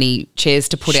many chairs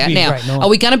to put out. Now, are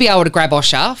we going to be able to grab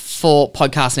Osher for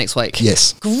podcast next week?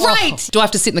 Yes. Great. Do I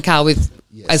have to sit in the car with...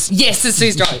 Yes, as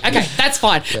Sue's driving. Okay, that's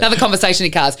fine. Another conversation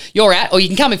in cars. You're out, or you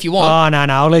can come if you want. Oh,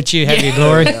 no, I'll let you have your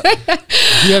glory.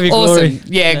 You have your glory.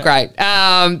 Yeah, great.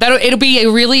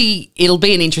 It'll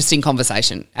be an interesting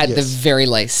conversation at the very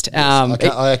least.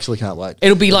 I actually can't wait.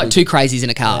 It'll be like two crazies in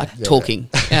a car talking,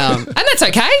 and that's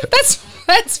okay.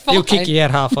 That's fine. He'll kick you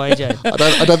out halfway, Jay. I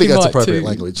don't think that's appropriate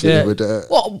language. Yeah.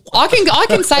 Well, I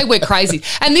can say we're crazy,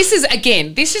 and this is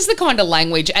the kind of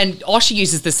language, and Osher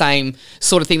uses the same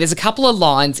sort of thing. There's a couple of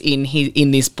lines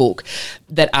in this book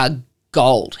that are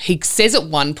gold. He says at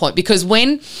one point, because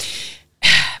when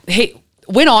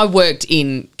I worked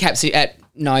in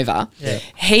Nova. Yeah.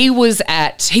 He was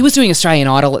doing Australian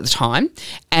Idol at the time,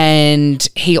 and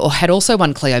he had also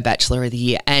won Cleo Bachelor of the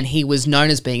Year, and he was known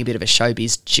as being a bit of a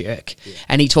showbiz jerk. Yeah.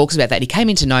 And he talks about that. He came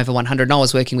into Nova 100, and I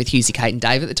was working with Hughesy, Kate and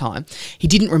Dave at the time. He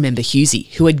didn't remember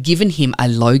Hughesy, who had given him a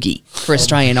Logie for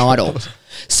Australian Idol.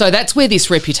 So that's where this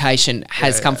reputation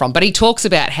has come from. But he talks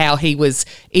about how he was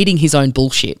eating his own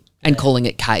bullshit and calling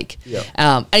it cake. Yeah.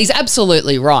 And he's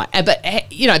absolutely right. But,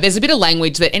 there's a bit of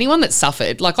language that anyone that's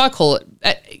suffered, like I call it,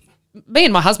 me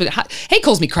and my husband, he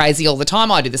calls me crazy all the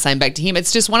time. I do the same back to him.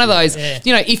 It's just one of those,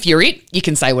 if you're it, you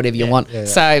can say whatever you want. Yeah.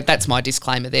 So that's my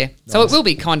disclaimer there. Nice. So it will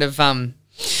be kind of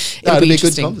it'll be a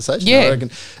good conversation. Yeah. I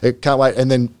reckon. It can't wait.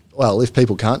 And then, if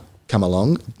people can't come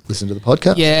along, listen to the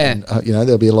podcast. Yeah. And,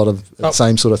 there'll be a lot of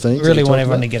same sort of things. Really want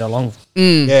everyone to get along.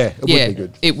 It would be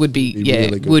good. It would be,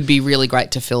 really good. Would be really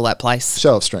great to fill that place.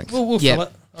 Show of strength. We'll fill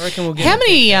it. I reckon we'll get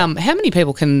How many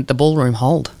people can the ballroom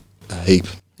hold? A heap.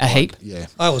 A heap? Yeah.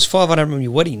 It was 500 from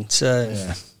your wedding, so...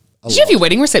 Yeah. Did you have your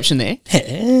wedding reception there?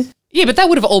 Yeah, but that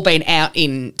would have all been out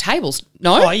in tables,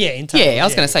 no? Oh, yeah, in tables. Yeah, I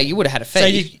was going to say, you would have had a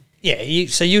fee.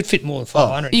 So you'd fit more than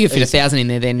 500. You could fit 1,000 in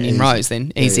there then in rows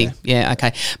then. Easy. Yeah,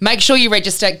 okay. Make sure you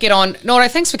register. Get on. Nordo,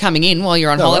 thanks for coming in while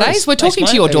you're on holidays. Worries. We're talking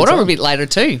to your daughter a bit later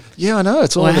too. Yeah, I know.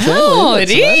 It's all in the family. Oh, it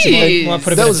is. Might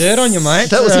put a bit of dirt on you, mate.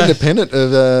 That was independent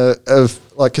of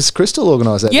because Crystal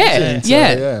organised that.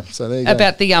 Yeah. So there you go.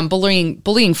 About the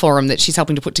bullying forum that she's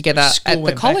helping to put together at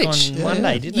the college. On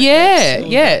Monday, didn't it?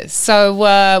 Yeah. So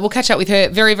we'll catch up with her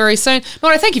very, very soon.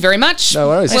 Nordo, thank you very much. No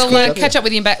worries. We'll catch up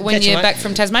with you when you're back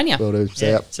from Tasmania. Will do. See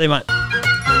ya. See you, mate.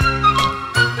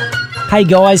 Hey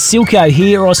guys, Silko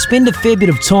here. I spend a fair bit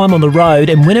of time on the road,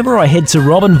 and whenever I head to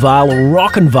Robinvale or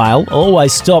Rockenvale, I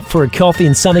always stop for a coffee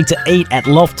and something to eat at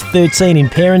Loft 13 in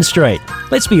Perrin Street.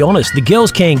 Let's be honest, the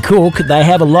girls can cook. They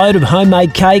have a load of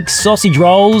homemade cakes, sausage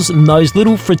rolls, and those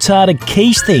little frittata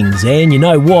quiche things. And you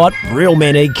know what? Real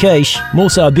men eat quiche. I'm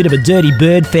also a bit of a Dirty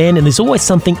Bird fan, and there's always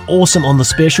something awesome on the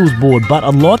specials board. But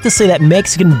I'd like to see that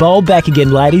Mexican bowl back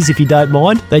again, ladies, if you don't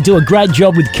mind. They do a great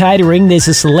job with catering. There's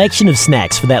a selection of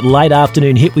snacks for that late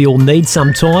afternoon hit we all need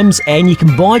sometimes, and you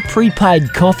can buy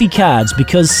prepaid coffee cards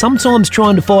because sometimes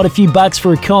trying to find a few bucks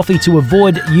for a coffee to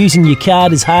avoid using your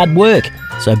card is hard work.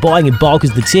 So buying in bulk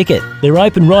is the ticket. They're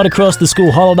open right across the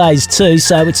school holidays too,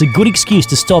 so it's a good excuse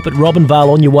to stop at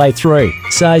Robinvale on your way through.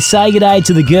 So say good day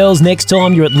to the girls next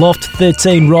time you're at Loft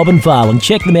 13 Robinvale, and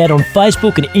check them out on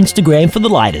Facebook and Instagram for the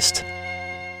latest.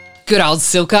 Good old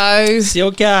Silko.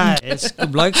 It's a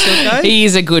good bloke, Silko. He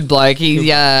is a good bloke.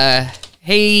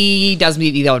 He does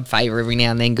me the odd favour every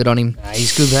now and then. Good on him.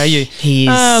 He's good value. He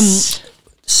is.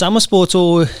 Summer sports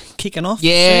all kicking off.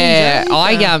 Yeah,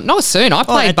 soon, not soon. I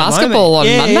played basketball on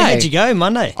Monday. How'd you go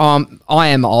Monday? I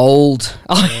am old.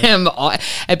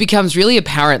 It becomes really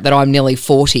apparent that I'm nearly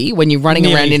 40 when you're running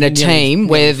around in a team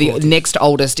where the next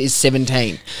oldest is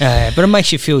 17. But it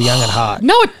makes you feel young at heart.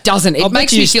 No, it doesn't. It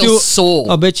makes me feel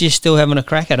sore. I bet you're still having a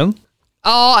crack at them.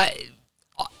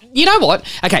 You know what?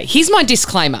 Okay, here's my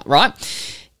disclaimer, right?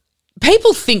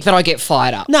 People think that I get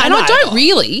fired up. I don't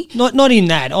really. Not in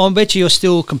that. I bet you're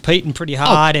still competing pretty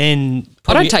hard and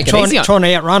I don't take it easy on. Trying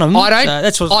to outrun them. I don't.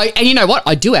 And you know what?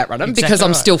 I do outrun them because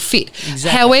I'm still fit. Exactly.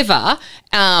 However,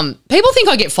 people think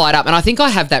I get fired up, and I think I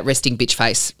have that resting bitch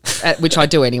face, which I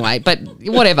do anyway. But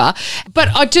whatever. But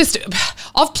I've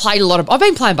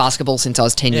been playing basketball since I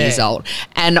was 10 years old,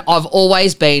 and I've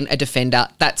always been a defender.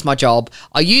 That's my job.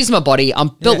 I use my body. I'm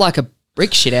built like a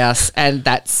brick shithouse, and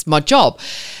that's my job.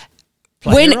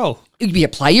 Play your role. Yeah,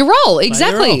 play your role.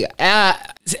 Exactly.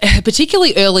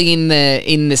 Particularly early in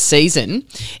the season,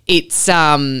 it's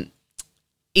hard,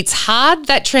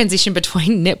 that transition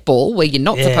between netball, where you're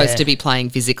not supposed to be playing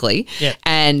physically,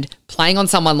 and playing on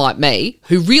someone like me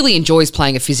who really enjoys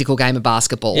playing a physical game of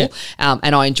basketball,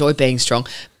 and I enjoy being strong.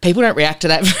 People don't react to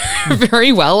that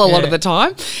very well a lot of the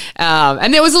time.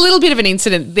 And there was a little bit of an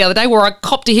incident the other day where I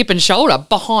copped a hip and shoulder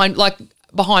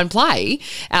behind play,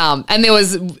 and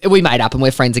we made up and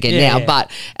we're friends again now.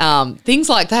 But things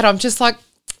like that, I'm just like,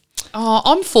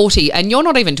 I'm 40 and you're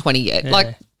not even 20 yet.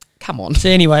 Like, come on. So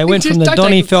anyway, I went from the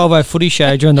Donny Falvo footy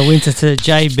show during the winter to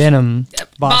Jay Benham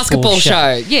basketball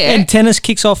show. Yeah. And tennis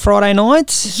kicks off Friday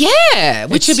nights. Yeah,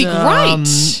 which would be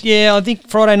great. Yeah, I think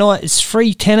Friday night is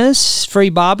free tennis, free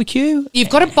barbecue. You've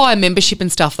got to buy a membership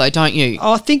and stuff though, don't you?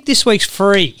 I think this week's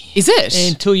free. Is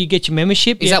it? Until you get your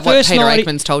membership. Is that what Peter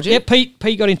Aikman's told you? Yeah,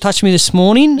 Pete got in touch with me this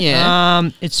morning. Yeah.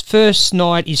 Its first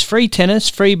night is free tennis,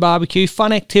 free barbecue,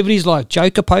 fun activities like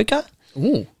Joker Poker.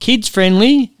 Ooh. Kids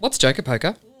friendly. What's Joker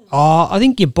Poker? I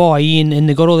think you buy in and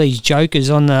they've got all these jokers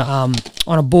on the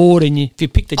on a board, and if you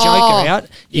pick the joker out,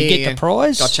 you get the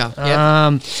prize.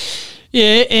 Gotcha.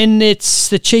 Yeah, and it's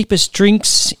the cheapest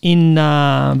drinks in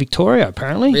Victoria,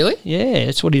 apparently. Really? Yeah,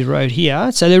 that's what he wrote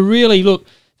here. So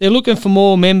they're looking for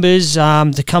more members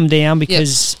to come down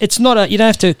because it's not you don't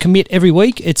have to commit every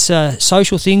week. It's a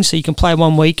social thing, so you can play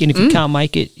one week, and if you can't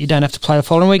make it, you don't have to play the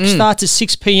following week. It starts at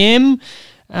 6 p.m.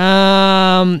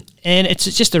 And it's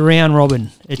just a round robin.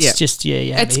 It's just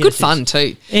it's good fun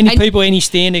too. Any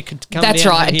standard could come. That's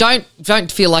down right.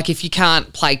 Don't feel like if you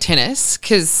can't play tennis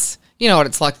because. You know what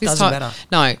it's like this Doesn't time. matter.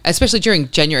 No, especially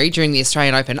during January, during the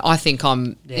Australian Open. I think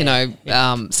I'm,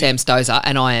 Sam Stosur,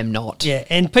 and I am not. Yeah,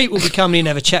 and Pete will be coming in and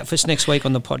have a chat for us next week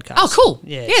on the podcast. Oh, cool.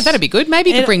 Yes. Yeah, that'd be good. Maybe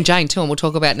you could bring Jane too, and we'll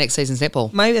talk about next season's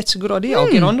netball. Maybe that's a good idea.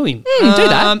 I'll get onto him. Do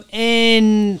that.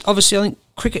 And obviously, I think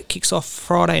cricket kicks off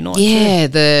Friday night. Yeah,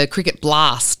 the Cricket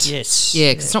Blast. Yes.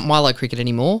 Yeah, because it's not Milo Cricket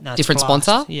anymore. No, it's Different Blast.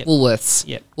 sponsor. Yep. Woolworths.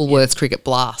 Yep. Woolworths Cricket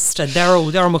Blast. So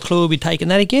Daryl McClure will be taking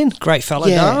that again. Great fella,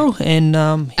 Yeah. Daryl. And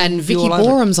And Vicky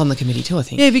Borum's on the committee too, I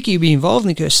think. Yeah, Vicky will be involved. I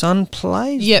think her son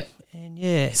plays. Yep. And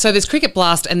yeah. So there's Cricket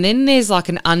Blast, and then there's like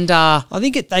an under. I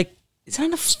think is it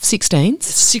under 16s?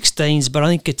 It's 16s, but I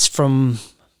think it's from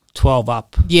 12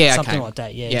 up. Yeah, something okay. like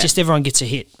that. Yeah, Yeah. just everyone gets a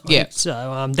hit. Yeah. So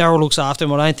Daryl looks after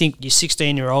him. I don't think your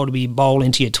 16-year-old will be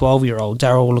bowling to your 12-year-old.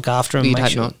 Daryl will look after him. You'd make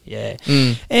hope sure. not. Yeah.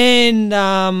 And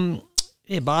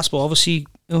basketball obviously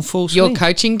in full swing. Your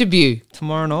coaching debut.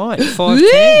 Tomorrow night, 5:10.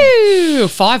 Woo!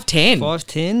 5:10.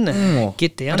 5:10.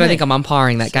 Get down. I don't think I'm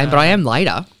umpiring that game, but I am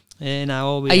later. Yeah, no,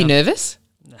 I'll be. Are you nervous?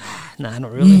 No,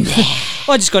 not really.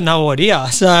 I just got no idea,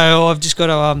 so I've just got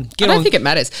to get on. I don't think it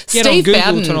matters. Get on Steve Google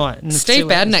Bowden tonight and see Steve what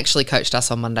Bowden happens. actually coached us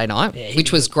on Monday night, Yeah,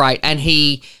 which was great, and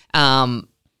he can't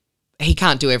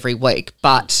do every week,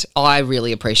 but I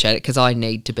really appreciate it because I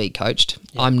need to be coached.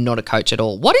 Yeah. I'm not a coach at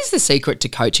all. What is the secret to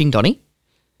coaching, Donnie?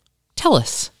 Tell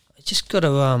us. I just got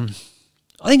to.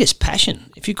 I think it's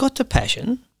passion. If you've got the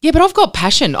passion. Yeah, but I've got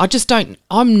passion. I just don't.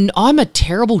 I'm a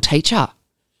terrible teacher.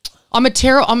 I'm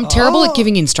terrible at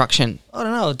giving instruction. I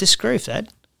don't know. I disagree with that.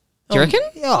 Do you reckon?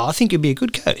 Yeah, I think you'd be a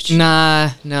good coach. Nah,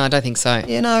 I don't think so.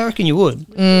 Yeah, no, I reckon you would.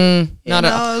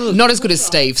 Not as good as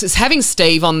Steve. Having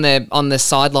Steve on the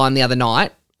sideline the other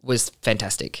night was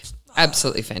fantastic.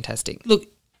 Absolutely fantastic. Look,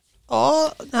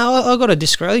 no, I got to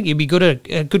disagree. I think you'd be good at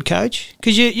a good coach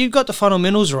because you've got the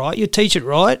fundamentals right. You teach it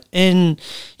right, and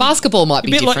basketball might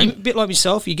be different. A bit like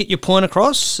myself, you get your point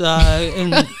across.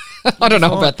 And I don't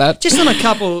know about that. Just on a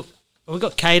couple. We've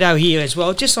got Cato here as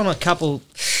well. Just on a couple.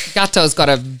 Gato's got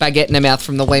a baguette in her mouth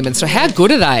from the Weeman. So how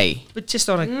good are they? But just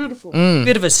on a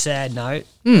bit of a sad note,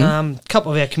 a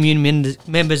couple of our community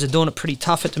members are doing it pretty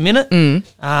tough at the minute.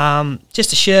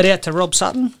 Just a shout out to Rob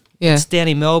Sutton. Yeah. It's down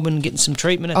in Melbourne getting some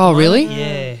treatment at the Oh, moment. really?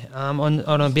 Yeah.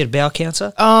 On a bit of bowel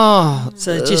cancer. Oh.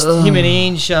 So just him and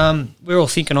Ange, we're all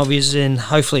thinking of his and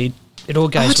hopefully it all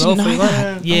goes well for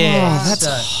everyone. Yeah. Oh, that's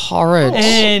horrid.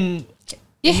 And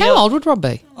yeah, how old would Rob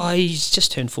be? Oh, he's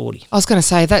just turned 40. I was going to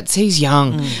say he's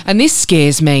young, and this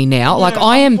scares me now. Like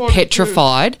I am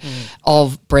petrified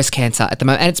of breast cancer at the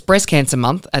moment, and it's breast cancer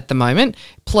month at the moment.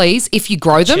 Please, if you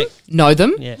grow them, know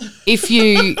them. Yeah. If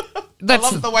you, that's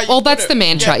the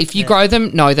mantra. If you grow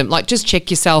them, know them. Like just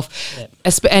check yourself,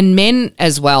 and men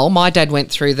as well. My dad went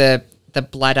through the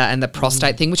bladder and the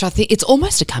prostate thing, which I think it's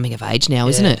almost a coming of age now,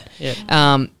 isn't it? Yeah.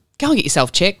 Go and get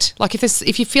yourself checked. Like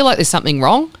if you feel like there's something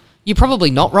wrong. You're probably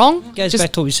not wrong. It goes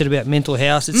back to what we said about mental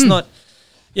health. It's not.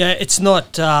 Yeah, it's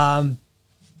not. How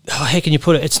can you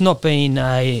put it? It's not being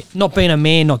a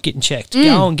man not getting checked.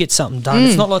 Go and get something done.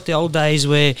 It's not like the old days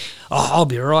where I'll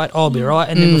be right,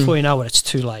 and then before you know it, it's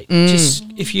too late. Just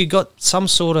if you got some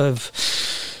sort of.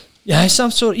 Yeah,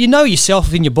 you know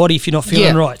yourself in your body if you're not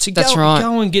feeling right. So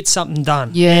go and get something done.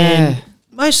 Yeah.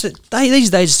 And these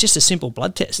days it's just a simple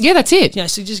blood test. Yeah, that's it. Yeah,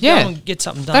 so just go and get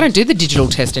something done. They don't do the digital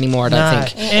test anymore, I don't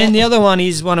think. And the other one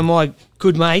is one of my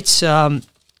good mates going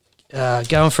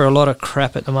for a lot of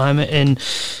crap at the moment, and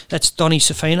that's Donny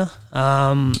Safina.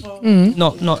 He's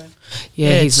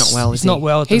not well. He's not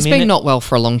well at the minute. He's been not well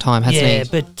for a long time, hasn't he? Yeah,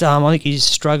 but I think he's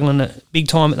struggling big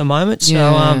time at the moment.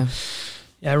 So,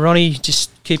 Ronnie,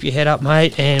 just keep your head up,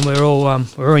 mate, and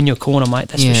we're in your corner, mate.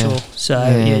 That's for sure.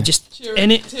 So just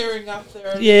tearing up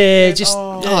there. Yeah, just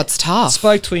it's tough.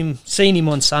 Spoke to him, seen him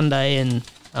on Sunday, and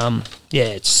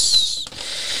it's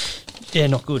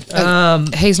not good.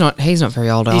 He's not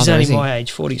very old. He's either, only my age,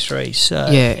 43. So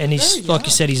and he's like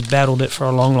you said, he's battled it for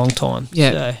a long, long time.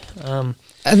 Yeah. So,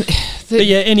 but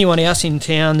anyone else in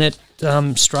town that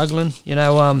struggling,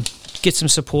 get some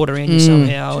support around you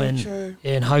somehow,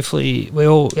 and hopefully we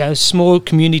all small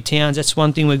community towns. That's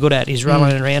one thing we're good at is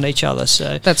rallying around each other.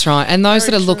 So that's right, and those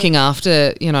that are looking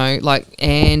after, like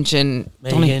Ange and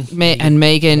Megan,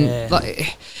 Megan,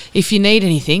 like if you need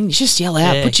anything, just yell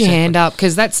out, put your hand up,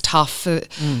 because that's tough for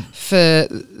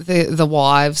the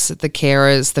wives, the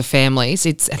carers, the families.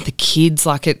 It's and the kids.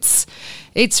 Like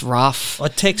it's rough. I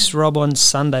text Rob on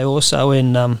Sunday also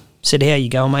and said, "How you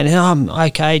going, mate?" I'm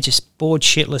okay, just bored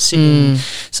shitless sitting.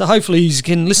 So hopefully you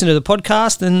can listen to the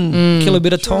podcast and kill a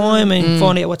bit of time and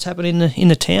find out what's happening in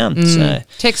the town. So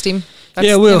text him.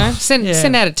 We'll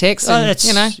send out a text. And,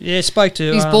 spoke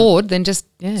to. He's bored. Then just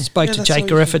spoke to Jake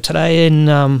Gareffa today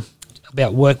and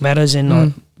about work matters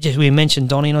and we mentioned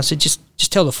Donnie and I said just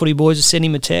tell the footy boys to send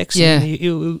him a text. Yeah, and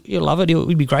he'll love it. He'll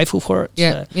be grateful for it.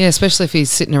 Yeah, so. Especially if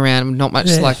he's sitting around not much.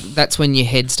 Like that's when your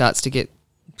head starts to get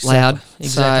loud.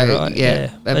 Exactly so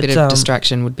right. A bit of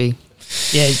distraction would be.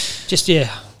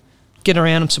 Get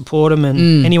around them, support them,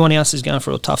 and anyone else is going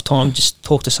through a tough time, just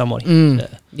talk to somebody.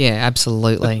 Yeah,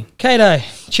 absolutely. Kato,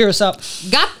 cheer us up.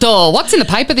 Gatto, what's in the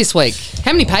paper this week?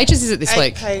 How many pages is it this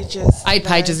week? 8 pages. 8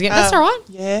 pages again. That's all right.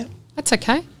 Yeah. That's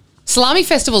okay. Salami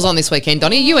Festival's on this weekend,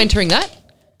 Donnie. Are you entering that?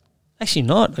 Actually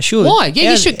not. I should. Why?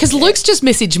 Yeah, you should. Because Luke's just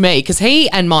messaged me because he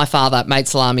and my father made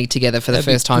salami together for the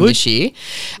first time this year.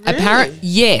 Really?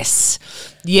 Yes.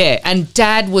 Yeah, and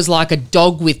Dad was like a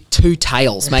dog with 2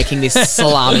 tails making this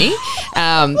salami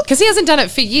because he hasn't done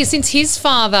it for years since his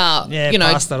father,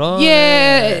 passed it on.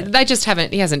 Yeah, they just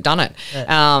haven't. He hasn't done it.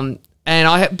 Yeah. And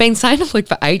I have been saying to Luke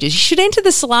for ages, you should enter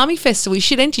the salami festival. You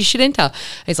should enter.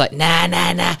 He's like,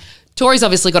 nah. Tori's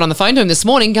obviously got on the phone to him this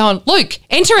morning going, Luke,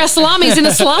 enter our salamis in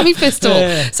the salami festival.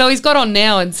 Yeah. So he's got on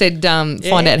now and said,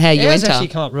 find out how you enter. It's actually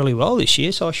come up really well this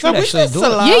year, so I should actually do it.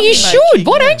 Yeah, you should.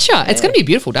 Why don't you? It's going to be a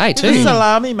beautiful day too. The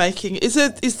salami making, is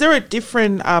there a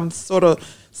different sort of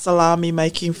salami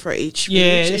making for each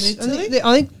village in Italy?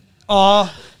 I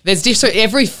think, there's different.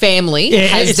 Every family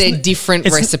has their different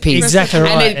recipes, exactly right,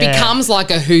 and it becomes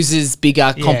like a whose is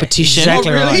bigger competition.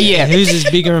 Exactly right. Yeah, whose is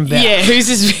bigger and better. Yeah, whose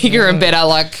is bigger and better.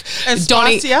 Like and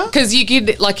Donnie, spicier? because you could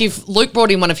if Luke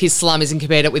brought in one of his salamis and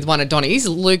compared it with one of Donnie's,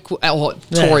 Luke or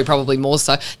Tori probably more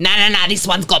so. Nah, this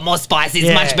one's got more spice.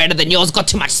 It's much better than yours. Got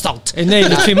too much salt. It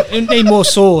needs more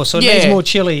sauce. Or it needs more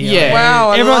chili. Yeah,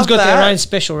 wow. Everyone's got their own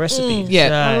special recipe.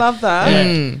 Yeah, I love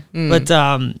that.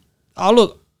 But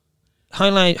look.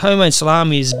 Homemade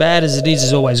salami, as bad as it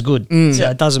is always good. So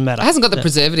it doesn't matter. It hasn't got the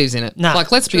preservatives in it. No.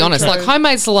 Like, let's be honest. Like,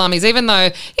 homemade salamis, even though,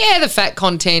 the fat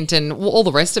content and all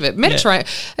the rest of it.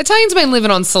 Italians been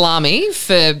living on salami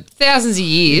for thousands of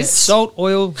years. Yeah. Salt,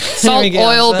 oil,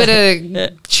 bit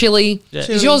of chili. Yeah.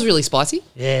 Is yours really spicy?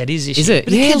 Yeah, it is. Is it?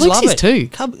 But Yeah, Luke's is too.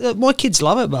 My kids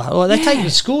love it, but they take it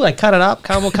to school. They cut it up.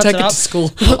 Carmel cuts Take it it up. to school.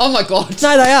 Oh, my God.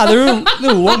 No, they are. They're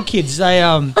little wog kids. They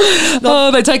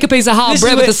they take a piece of hard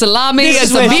bread with the salami and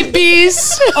some bippies,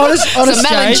 some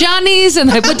Malangianis, and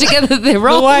they put together their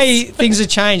rolls. The way things have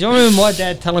changed. I remember my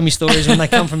dad telling me stories when they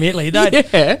come from Italy.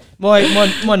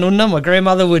 My nonna, my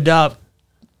grandmother would cut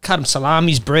them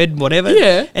salamis, bread, whatever.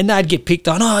 Yeah. And they'd get picked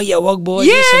on. Oh, yeah, wog boys,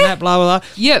 this and that, blah, blah, blah.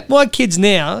 Yep. My kids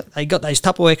now, they got those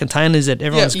Tupperware containers that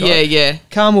everyone's got. Yeah.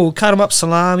 Carmel cut them up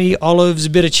salami, olives,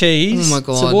 a bit of cheese. Oh, my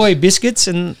God. Savoy biscuits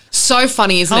and... So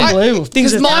funny, isn't Unbelievable. it?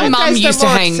 Because my mum used to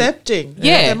hang... Accepting.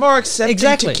 Yeah. They're more accepting.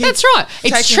 Exactly. To kids That's right.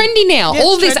 It's trendy now. Yeah,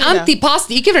 all it's this trendy now.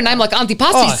 antipasti, you give it a name like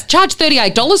antipasti, charge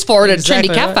 $38 for it at a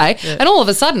trendy cafe, and all of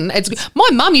a sudden, it's... My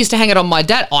mum used to hang it on my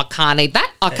dad. I can't eat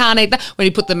that. I can't eat that. When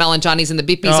he put the Malangianis and the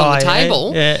bippies on the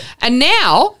table. Yeah. And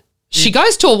now... She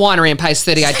goes to a winery and pays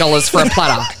 $38 for a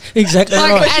platter. Exactly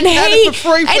right. And it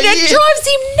for free for it years. drives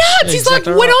him nuts. He's like,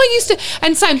 Exactly when right. I used to,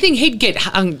 and same thing, he'd get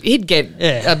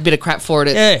a bit of crap for it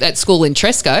at school in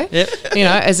Tresco,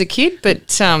 as a kid. But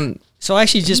So I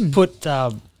actually just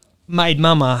made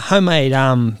mum a homemade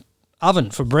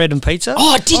oven for bread and pizza.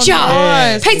 oh, did ya?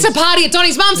 nice. Pizza party at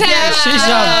Donnie's mum's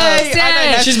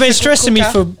house. She's been stressing me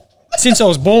for since I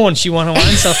was born. She wanted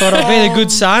one, so I thought I'd be a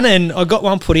good son, and I got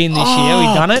one put in this year. We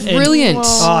done it. Brilliant.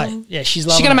 She's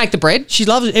loving She going to it. make the bread? She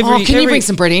loves it. Can you bring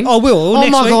some bread in? I will. Oh,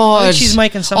 next my week. God. I think she's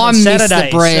making some I on miss Saturday.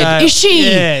 the bread. So, Is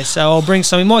she? Yeah, so I'll bring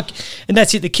some in. And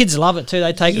that's it. The kids love it too.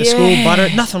 They take it to school, butter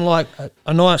it. Nothing like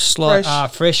a nice,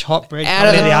 fresh hot bread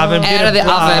Out of the oven. Bit Out of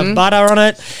the oven. Butter on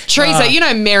it. Teresa, you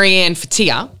know Marianne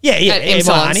Fatia? Yeah, At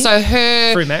Emsalon. Marnie. So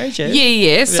her... Through marriage, yeah.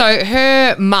 Yeah. So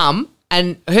her mum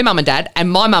and her mum and dad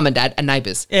and my mum and dad are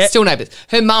neighbours. Yeah. Still neighbours.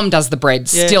 Her mum does the bread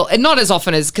still. And not as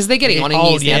often as... Because they're getting on in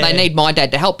old, years now. They yeah. need my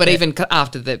dad to help. But even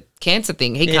after the cancer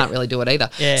thing, he can't really do it either.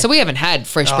 Yeah. So we haven't had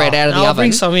fresh bread out of the I'll oven.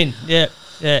 bring some in. Yeah.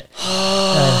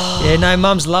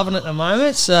 Mum's loving it at the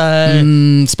moment.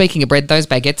 So Speaking of bread, those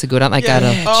baguettes are good, aren't they,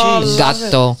 Gato? Oh,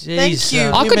 Gatto. Thank you.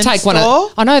 I could Women's take one of...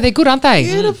 store. I know, they're good, aren't they?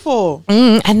 Beautiful.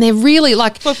 And they're really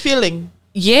like... Fulfilling.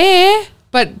 Yeah,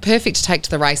 but perfect to take to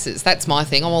the races. That's my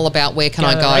thing. I'm all about where can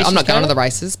I Go to go. the races, I'm not going to Gato? the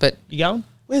races, but you going?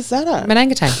 Where's that at?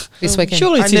 Manangatang this weekend.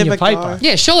 Surely it's in your paper.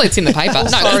 Yeah, surely it's in the paper. No,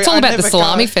 sorry, it's all I about the never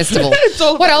salami go. festival.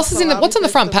 What else is in the? What's on the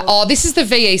front page? Oh, this is the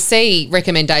VEC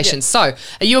recommendations. So,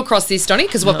 are you across this, Donny?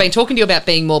 Because we've been talking to you about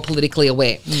being more politically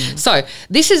aware. So,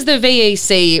 this is the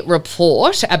VEC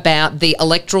report about the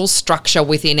electoral structure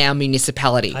within our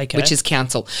municipality, which is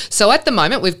council. So, at the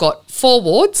moment, we've got 4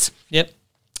 wards. Yep.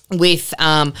 With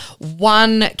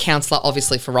 1 councillor,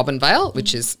 obviously, for Robinvale,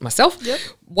 which is myself. Yep.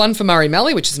 1 for Murray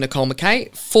Mallee, which is Nicole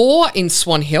McKay. 4 in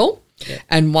Swan Hill.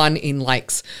 And 1 in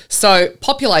Lakes. So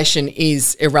population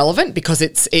is irrelevant because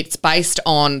it's based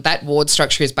on, that ward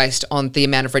structure is based on the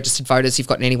amount of registered voters you've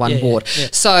got in any one ward. Yeah.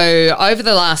 So over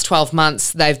the last 12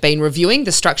 months, they've been reviewing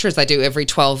the structure as they do every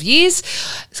 12 years.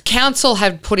 Council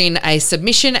had put in a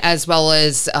submission, as well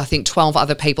as I think 12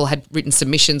 other people had written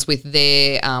submissions with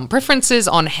their preferences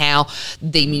on how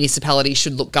the municipality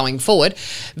should look going forward.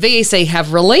 VEC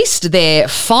have released their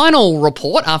final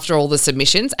report after all the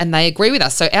submissions, and they agree with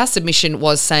us. So our submission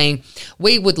was saying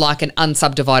we would like an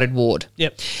unsubdivided ward.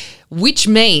 Yep. Which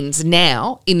means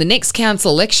now, in the next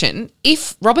council election,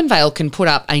 if Robinvale can put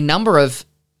up a number of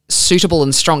suitable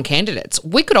and strong candidates,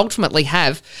 we could ultimately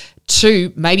have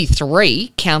 2, maybe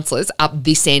 3 councillors up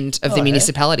this end of the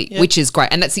municipality, which is great.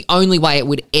 And that's the only way it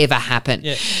would ever happen.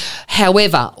 Yeah.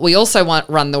 However, we also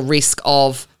run the risk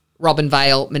of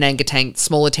Robinvale, Manangatang,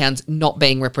 smaller towns not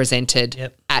being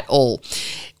represented at all,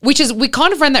 which is, we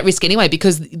kind of ran that risk anyway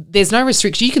because there's no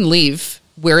restriction. You can live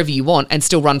wherever you want and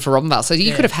still run for Robinvale. So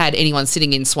you could have had anyone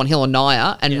sitting in Swan Hill or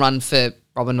Naya and run for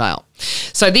Robinvale.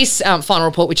 So this final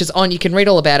report, which is on, you can read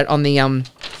all about it on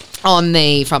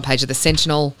the front page of the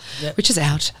Sentinel, which is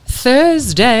out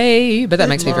Thursday, but that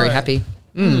makes me very happy.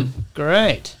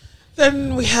 Great.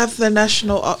 Then we have the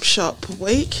National Op Shop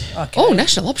Week. Okay. Oh,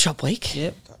 National Op Shop Week.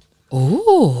 Yep.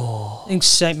 Ooh. I think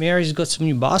St. Mary's has got some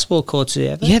new basketball courts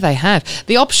there, haven't they? Yeah, they have.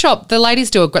 The op shop, the ladies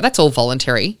do a great, that's all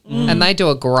voluntary, and they do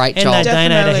a great And job. they donate a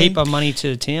Definitely. heap of money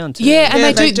to the town too. Yeah, and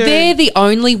Yeah, they do. They're the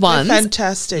only ones.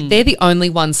 Fantastic. They're the only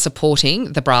ones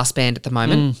supporting the brass band at the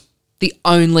moment. The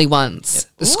only ones.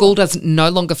 The school no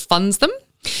longer funds them.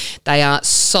 They are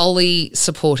solely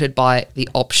supported by the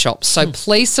op shop. So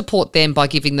please support them by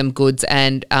giving them goods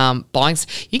and buying.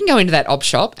 You can go into that op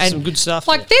shop and Some good stuff.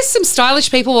 Like there's some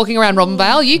stylish people walking around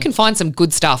Robinvale. You can find some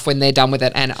good stuff when they're done with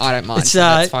it, and I don't mind. It's So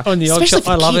that's fine. on the op Especially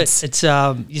shop. I for love kids. it.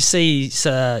 It's you see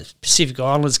Pacific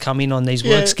Islanders come in on these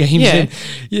work Yeah. schemes.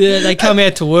 Yeah. And, they come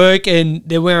out to work and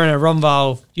they're wearing a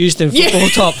Robinvale Euston football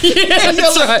top.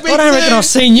 That's right. I don't reckon I've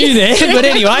seen you there, but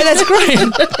anyway, that's great.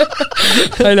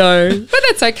 I know. But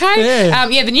that's okay.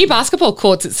 Yeah. The new basketball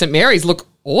courts at St Mary's look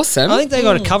awesome. I think they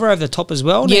got a cover over the top as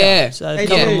well now. Yeah. So They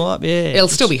cover do. them up, yeah. It'll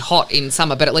still be hot in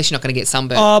summer, but at least you're not going to get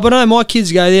sunburned. Oh, but no, my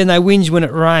kids go there and they whinge when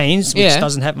it rains, which Yeah.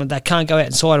 doesn't happen. They can't go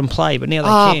outside and play, but now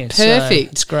they can. So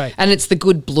perfect. it's great. And it's the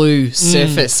good blue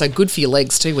surface, so good for your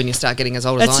legs too when you start getting as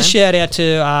old That's a as I am. shout out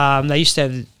to, they used to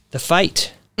have the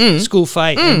Fate, school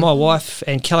Fate, and my wife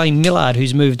and Kelly Millard,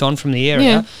 who's moved on from the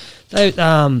area.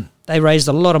 They raised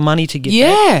a lot of money to get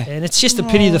that. And it's just a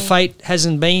pity the Fate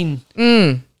hasn't been.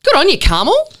 Good on you,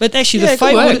 Carmel. But actually, Yeah, the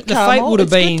Fate good work, would, the Carmel. Fate would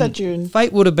have It's good that been you-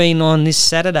 Fate would have been on this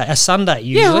Sunday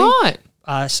usually. Yeah,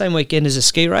 right. Same weekend as a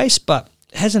ski race, but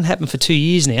it hasn't happened for 2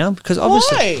 years now because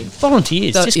obviously Why?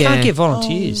 volunteers just Yeah. can't get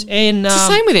volunteers, and It's the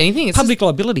same with anything. It's public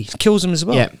liability kills them as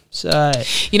well. Yeah. So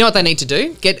You know what they need to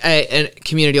do? Get a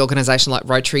community organisation like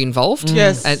Rotary involved.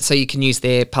 Yes. And so you can use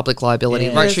their public liability.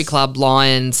 Yeah. Rotary Yes. Club,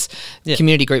 Lions, Yeah.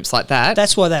 community groups like that.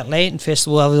 that's why that Lantern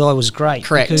Festival was great.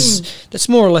 Correct. Because that's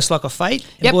more or less like a Fate.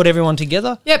 It Yep. brought everyone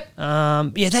together. Yep.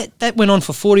 That went on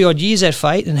for 40 odd years at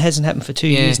Fate and hasn't happened for 2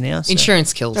 years now. So.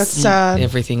 Insurance kills That's sad.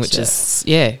 everything, which is,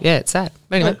 it's sad.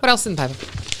 But anyway, what else in the paper?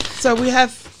 So we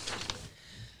have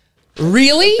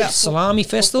Really? Salami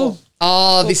Festival.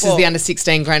 Oh, this is Football. the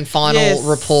under-16 grand final Yes,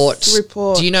 report.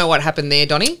 report. Do you know what happened there,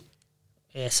 Donnie?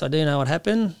 Yes, I do know what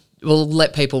happened. We'll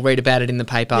let people read about it in the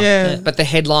paper. Yeah. But the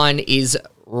headline is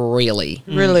really.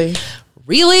 really.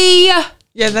 Really?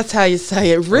 Yeah, that's how you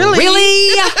say it. Really?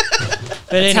 Really?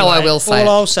 But how I will say all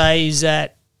it. I'll say is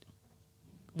that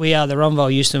we are the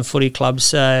Ronville Euston Footy Club,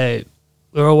 so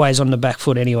we're always on the back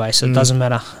foot anyway, so it doesn't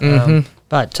matter.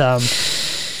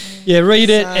 Read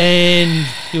it and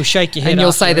you'll shake your head And you'll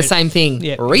after say the it. same thing.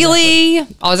 Yeah, Really?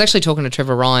 I was actually talking to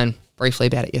Trevor Ryan briefly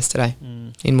about it yesterday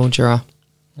in Mildura.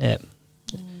 Yeah.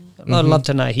 I'd love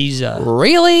to know. He's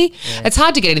Really? It's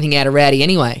hard to get anything out of Rowdy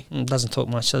anyway. doesn't talk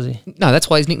much, does he? No, that's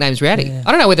why his nickname's Rowdy. Yeah.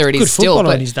 I don't know whether it Good is still, footballer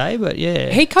but in his day, but yeah.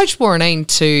 he coached Warrenene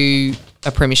to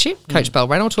a premiership, coached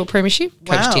Balranald to a premiership,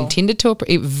 coached Intended to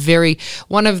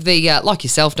one of the, like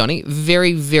yourself, Donnie,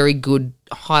 very, very good,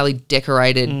 highly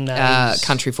decorated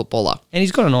country footballer. And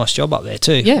he's got a nice job up there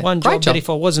too. Yeah, one great job that if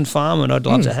I wasn't farming, I'd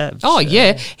love to have. Oh,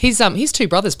 yeah. His two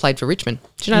brothers played for Richmond.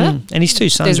 Do you know that? And his two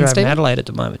sons are over in Adelaide at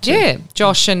the moment too. Yeah,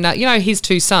 Josh and, his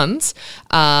two sons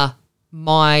are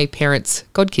my parents'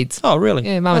 godkids. Oh, really?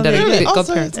 Yeah, mum and dad are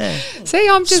godparents. See,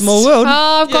 I'm just... Small world.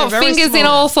 I've got fingers in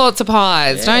all sorts of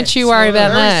pies. Yeah, don't you worry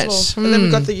about that. And then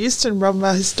we've got the Euston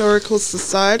Rumba Historical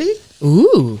Society.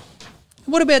 Ooh.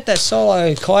 What about that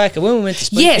solo kayaker when we went to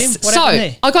speak to him? What happened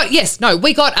there? I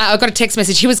got a text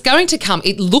message. He was going to come.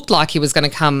 It looked like he was going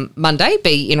to come Monday,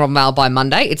 be in Robinvale by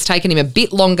Monday. It's taken him a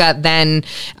bit longer than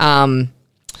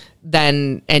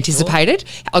anticipated.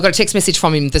 I got a text message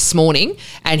from him this morning,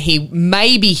 and he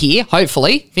may be here,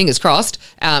 hopefully, fingers crossed,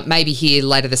 maybe here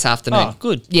later this afternoon. Oh,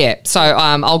 good. Yeah, so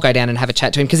I'll go down and have a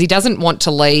chat to him because he doesn't want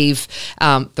to leave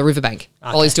the riverbank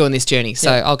while he's doing this journey.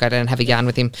 So I'll go down and have a yarn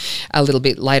with him a little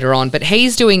bit later on. But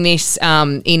he's doing this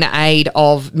in aid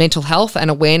of mental health and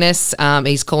awareness.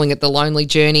 He's calling it the Lonely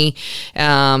Journey,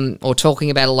 or talking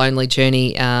about a lonely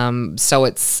journey.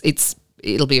 So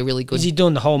it'll be a really good... Is he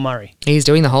doing the whole Murray? He's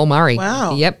doing the whole Murray.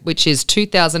 Wow. Yep, which is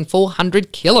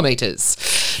 2,400 kilometres.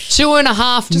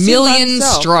 2.5 million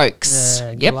strokes.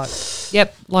 Good luck.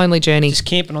 Yep, lonely journey. Just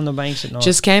camping on the banks at night.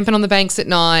 Just camping on the banks at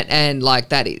night, and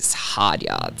that is hard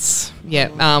yards. Yeah,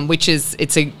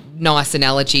 it's a nice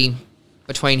analogy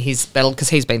between his battle, because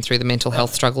he's been through the mental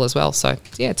health struggle as well. So,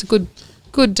 yeah, it's a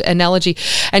good analogy.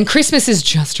 And Christmas is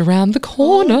just around the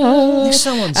corner.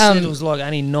 Someone said it was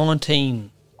only 19...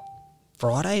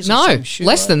 Fridays? No,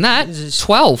 less than that.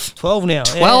 12. 12 now.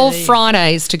 12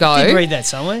 Fridays to go. I did read that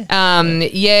somewhere.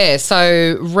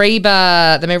 So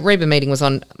the Reba meeting was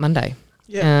on Monday.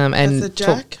 Yeah, and the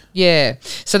Jack.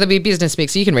 So there'll be a business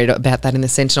mix. You can read about that in the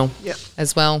Sentinel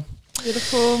as well.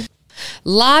 Beautiful.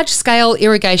 Large-scale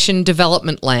irrigation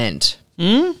development land.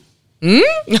 Donnie's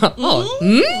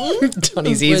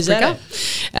ears prick up.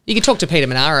 You can talk to Peter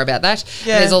Manara about that.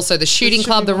 Yeah. There's also the shooting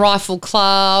club, the rifle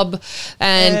club,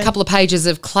 and a couple of pages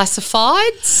of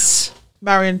classifieds.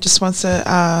 Marion just wants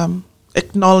to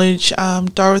acknowledge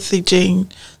Dorothy Jean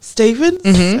Stevens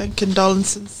and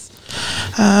condolences.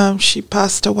 She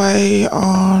passed away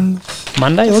on...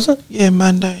 Monday, was it? Yeah,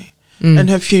 Monday. And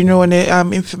her funeral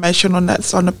and information on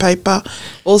that's on the paper.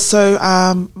 Also,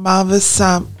 Mavis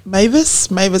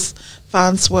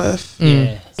Farnsworth.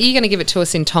 Yeah. Are you going to give it to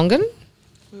us in Tongan,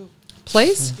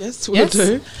 please? Yes, we'll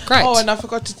do. Great. Oh, and I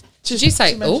forgot to... Did you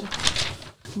say... Oh.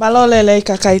 Malo lele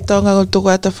ka kaitonga o tuku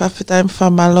ata whawhitai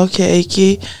whamalo ke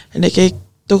eiki ene ke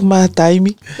tuku maha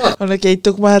taimi. Ona ke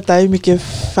tuku maha taimi ke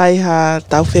whaiha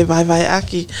tau vai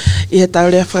aki I he tau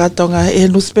rea whakatonga e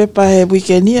newspaper he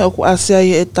weekend o ku asia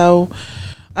I e tau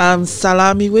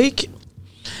salami week.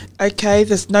 Okay,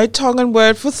 there's no Tongan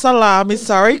word for salami.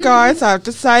 Sorry, guys, I have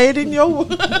to say it in your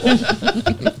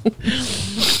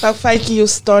Tau whaiki o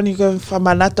stoni ko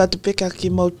whamanato atu peka ki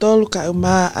mautolu ka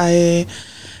uma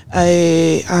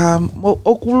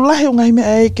o kulahi o ngai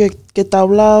mea ke tau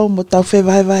lau mo tau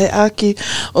whewai aki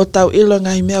o tau ilo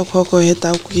ngai mea o koko he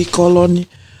tau ki koloni.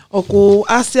 O ku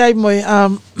asia I moi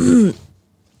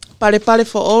pare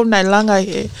for all nai langa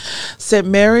he St.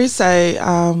 Mary's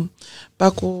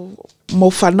paku mo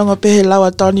whanonga pehe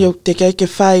lawa toni o te kei ke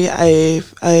whai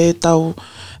tau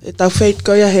fate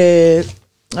koia he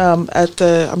I'm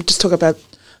just talking about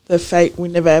the fate we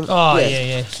never have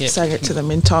sang it to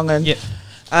them in Tongan.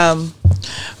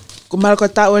 Ko mara ko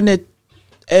tau ene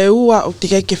e ua o te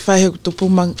kei ke whai he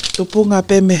tupunga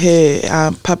pe me he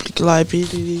public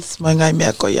libraries mai ngai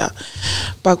mea koia.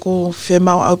 Paku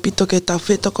whemau au pito ke tau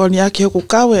whetokoni ake hoku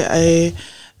kawe e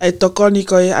tokoni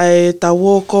koe e tau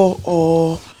woko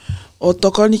o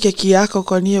tokoni ke ki ako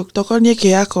koni o tokoni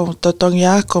ke ako totongi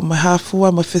ako ma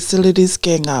hafua ma facilities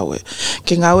ke ngawe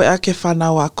ake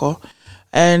whanau ako.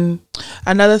 And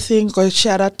another thing, go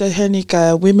shout out to Henny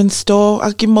ka women's store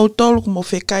aki mautolu mo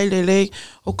whekai lele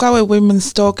o kawe women's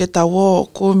store ke tawo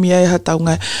ko mia ha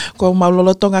taunga ko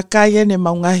maulolotonga kai ene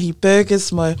maungahi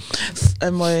burgers mo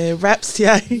wraps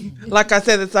here. Like I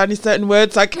said, there's only certain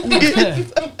words I can use.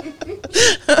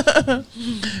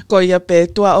 Ko ia pe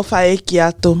tua o whae ki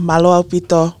atu malo au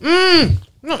pito.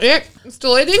 Not yet. I'm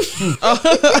still eating.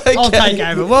 Okay. I'll take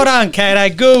over. Well done, Kato.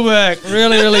 Good work.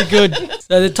 Really, really good.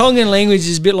 So the Tongan language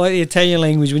is a bit like the Italian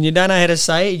language. When you don't know how to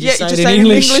say it, you just say it in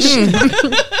English.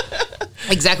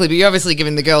 Exactly, but you're obviously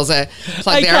giving the girls a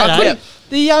plug there. Kato,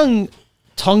 the young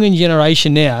Tongan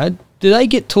generation now, do they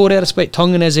get taught how to speak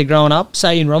Tongan as they're growing up?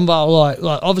 Say in Rumba,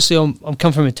 like obviously I'm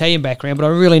come from an Italian background, but I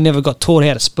really never got taught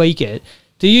how to speak it.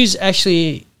 Do you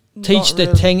actually teach the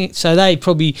Tang. So they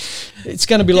probably, it's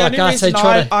going to be like us. They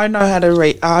try I know how to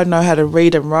read. I know how to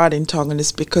read and write in Tongan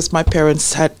is because my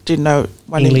parents didn't know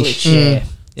English.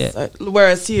 Yeah. So,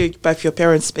 whereas both your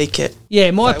parents speak it.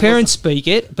 Yeah, my parents speak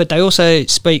it, but they also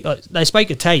speak. They speak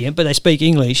Italian, but they speak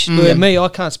English. But me, I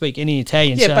can't speak any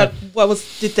Italian. Yeah, but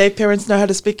did their parents know how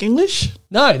to speak English?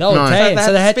 No, they were Italian,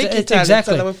 so they had to speak Italian,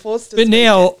 exactly. So they were forced to. But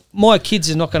now my kids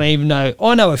are not going to even know.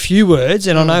 I know a few words,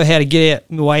 and I know how to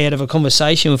get my way out of a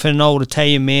conversation with an old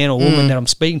Italian man or woman that I'm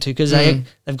speaking to because they've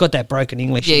got that broken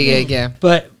English. Yeah.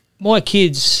 But my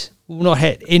kids will not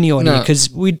have any idea because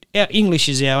our English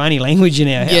is our only language in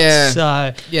our house.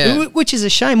 So, which is a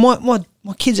shame. My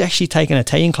kids actually taking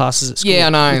Italian classes at school. Yeah, I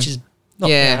know. Which is not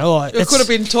bad. It could have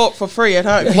been taught for free at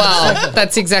home. Well,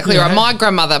 that's exactly right. My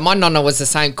grandmother, my nonna was the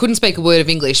same. Couldn't speak a word of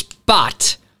English,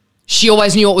 but she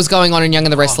always knew what was going on in Young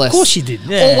and the Restless. Of course she did.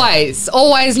 Yeah.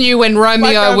 Always knew when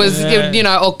Romeo was, or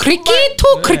cricket.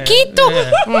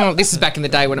 This is back in the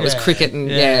day when it was cricket and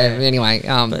anyway,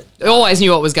 always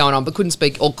knew what was going on, but couldn't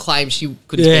speak or claim she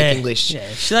couldn't speak English.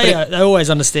 Yeah, they always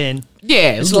understand.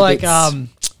 Yeah, it's like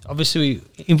obviously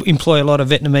we employ a lot of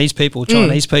Vietnamese people,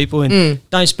 Chinese people, and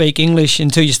don't speak English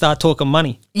until you start talking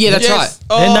money. Yeah, that's right.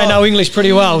 Then they know English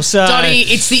pretty well. So Dottie,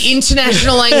 it's the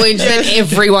international language that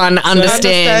everyone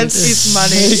understands. His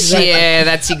money. Exactly. Yeah,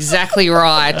 that's exactly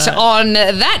right. On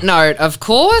that note, of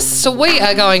course, we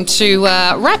are going to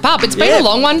wrap up. It's been a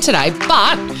long one today,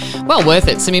 but well worth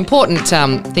it. Some important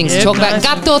things to talk about.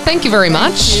 Gato, thank you very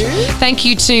much. Thank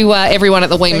you to everyone at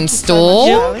the Weeman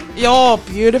store. You're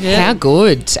beautiful. Yeah. How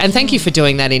good. And thank you for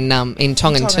doing that in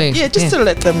Tongan too. Yeah, just to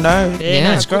let them know.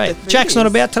 Yeah, that's great. Jack's not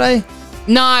about today?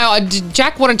 No,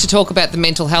 Jack wanted to talk about the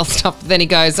mental health stuff, but then he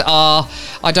goes, I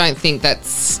don't think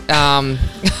that's... going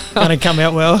to come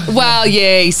out well. Well,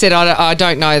 yeah, he said, I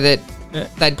don't know that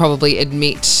they'd probably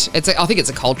admit... I think it's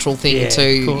a cultural thing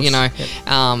too, you know. Yep.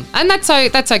 And that's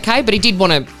okay, but he did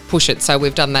want to push it, so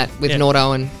we've done that with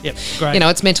Nordo. And, great. you know,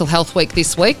 it's Mental Health Week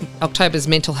this week. October's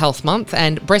Mental Health Month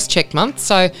and Breast Check Month,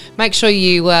 so make sure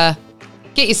you...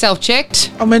 get yourself checked.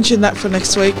 I'll mention that for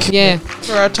next week. Yeah.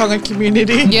 For our Tongan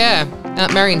community. Yeah.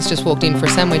 Marion's just walked in for a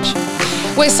sandwich.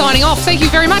 We're signing off. Thank you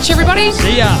very much, everybody.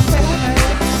 See ya.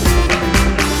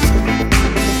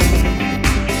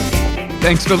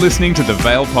 Thanks for listening to The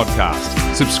Vale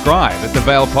Podcast. Subscribe at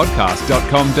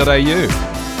thevalePodcast.com.au.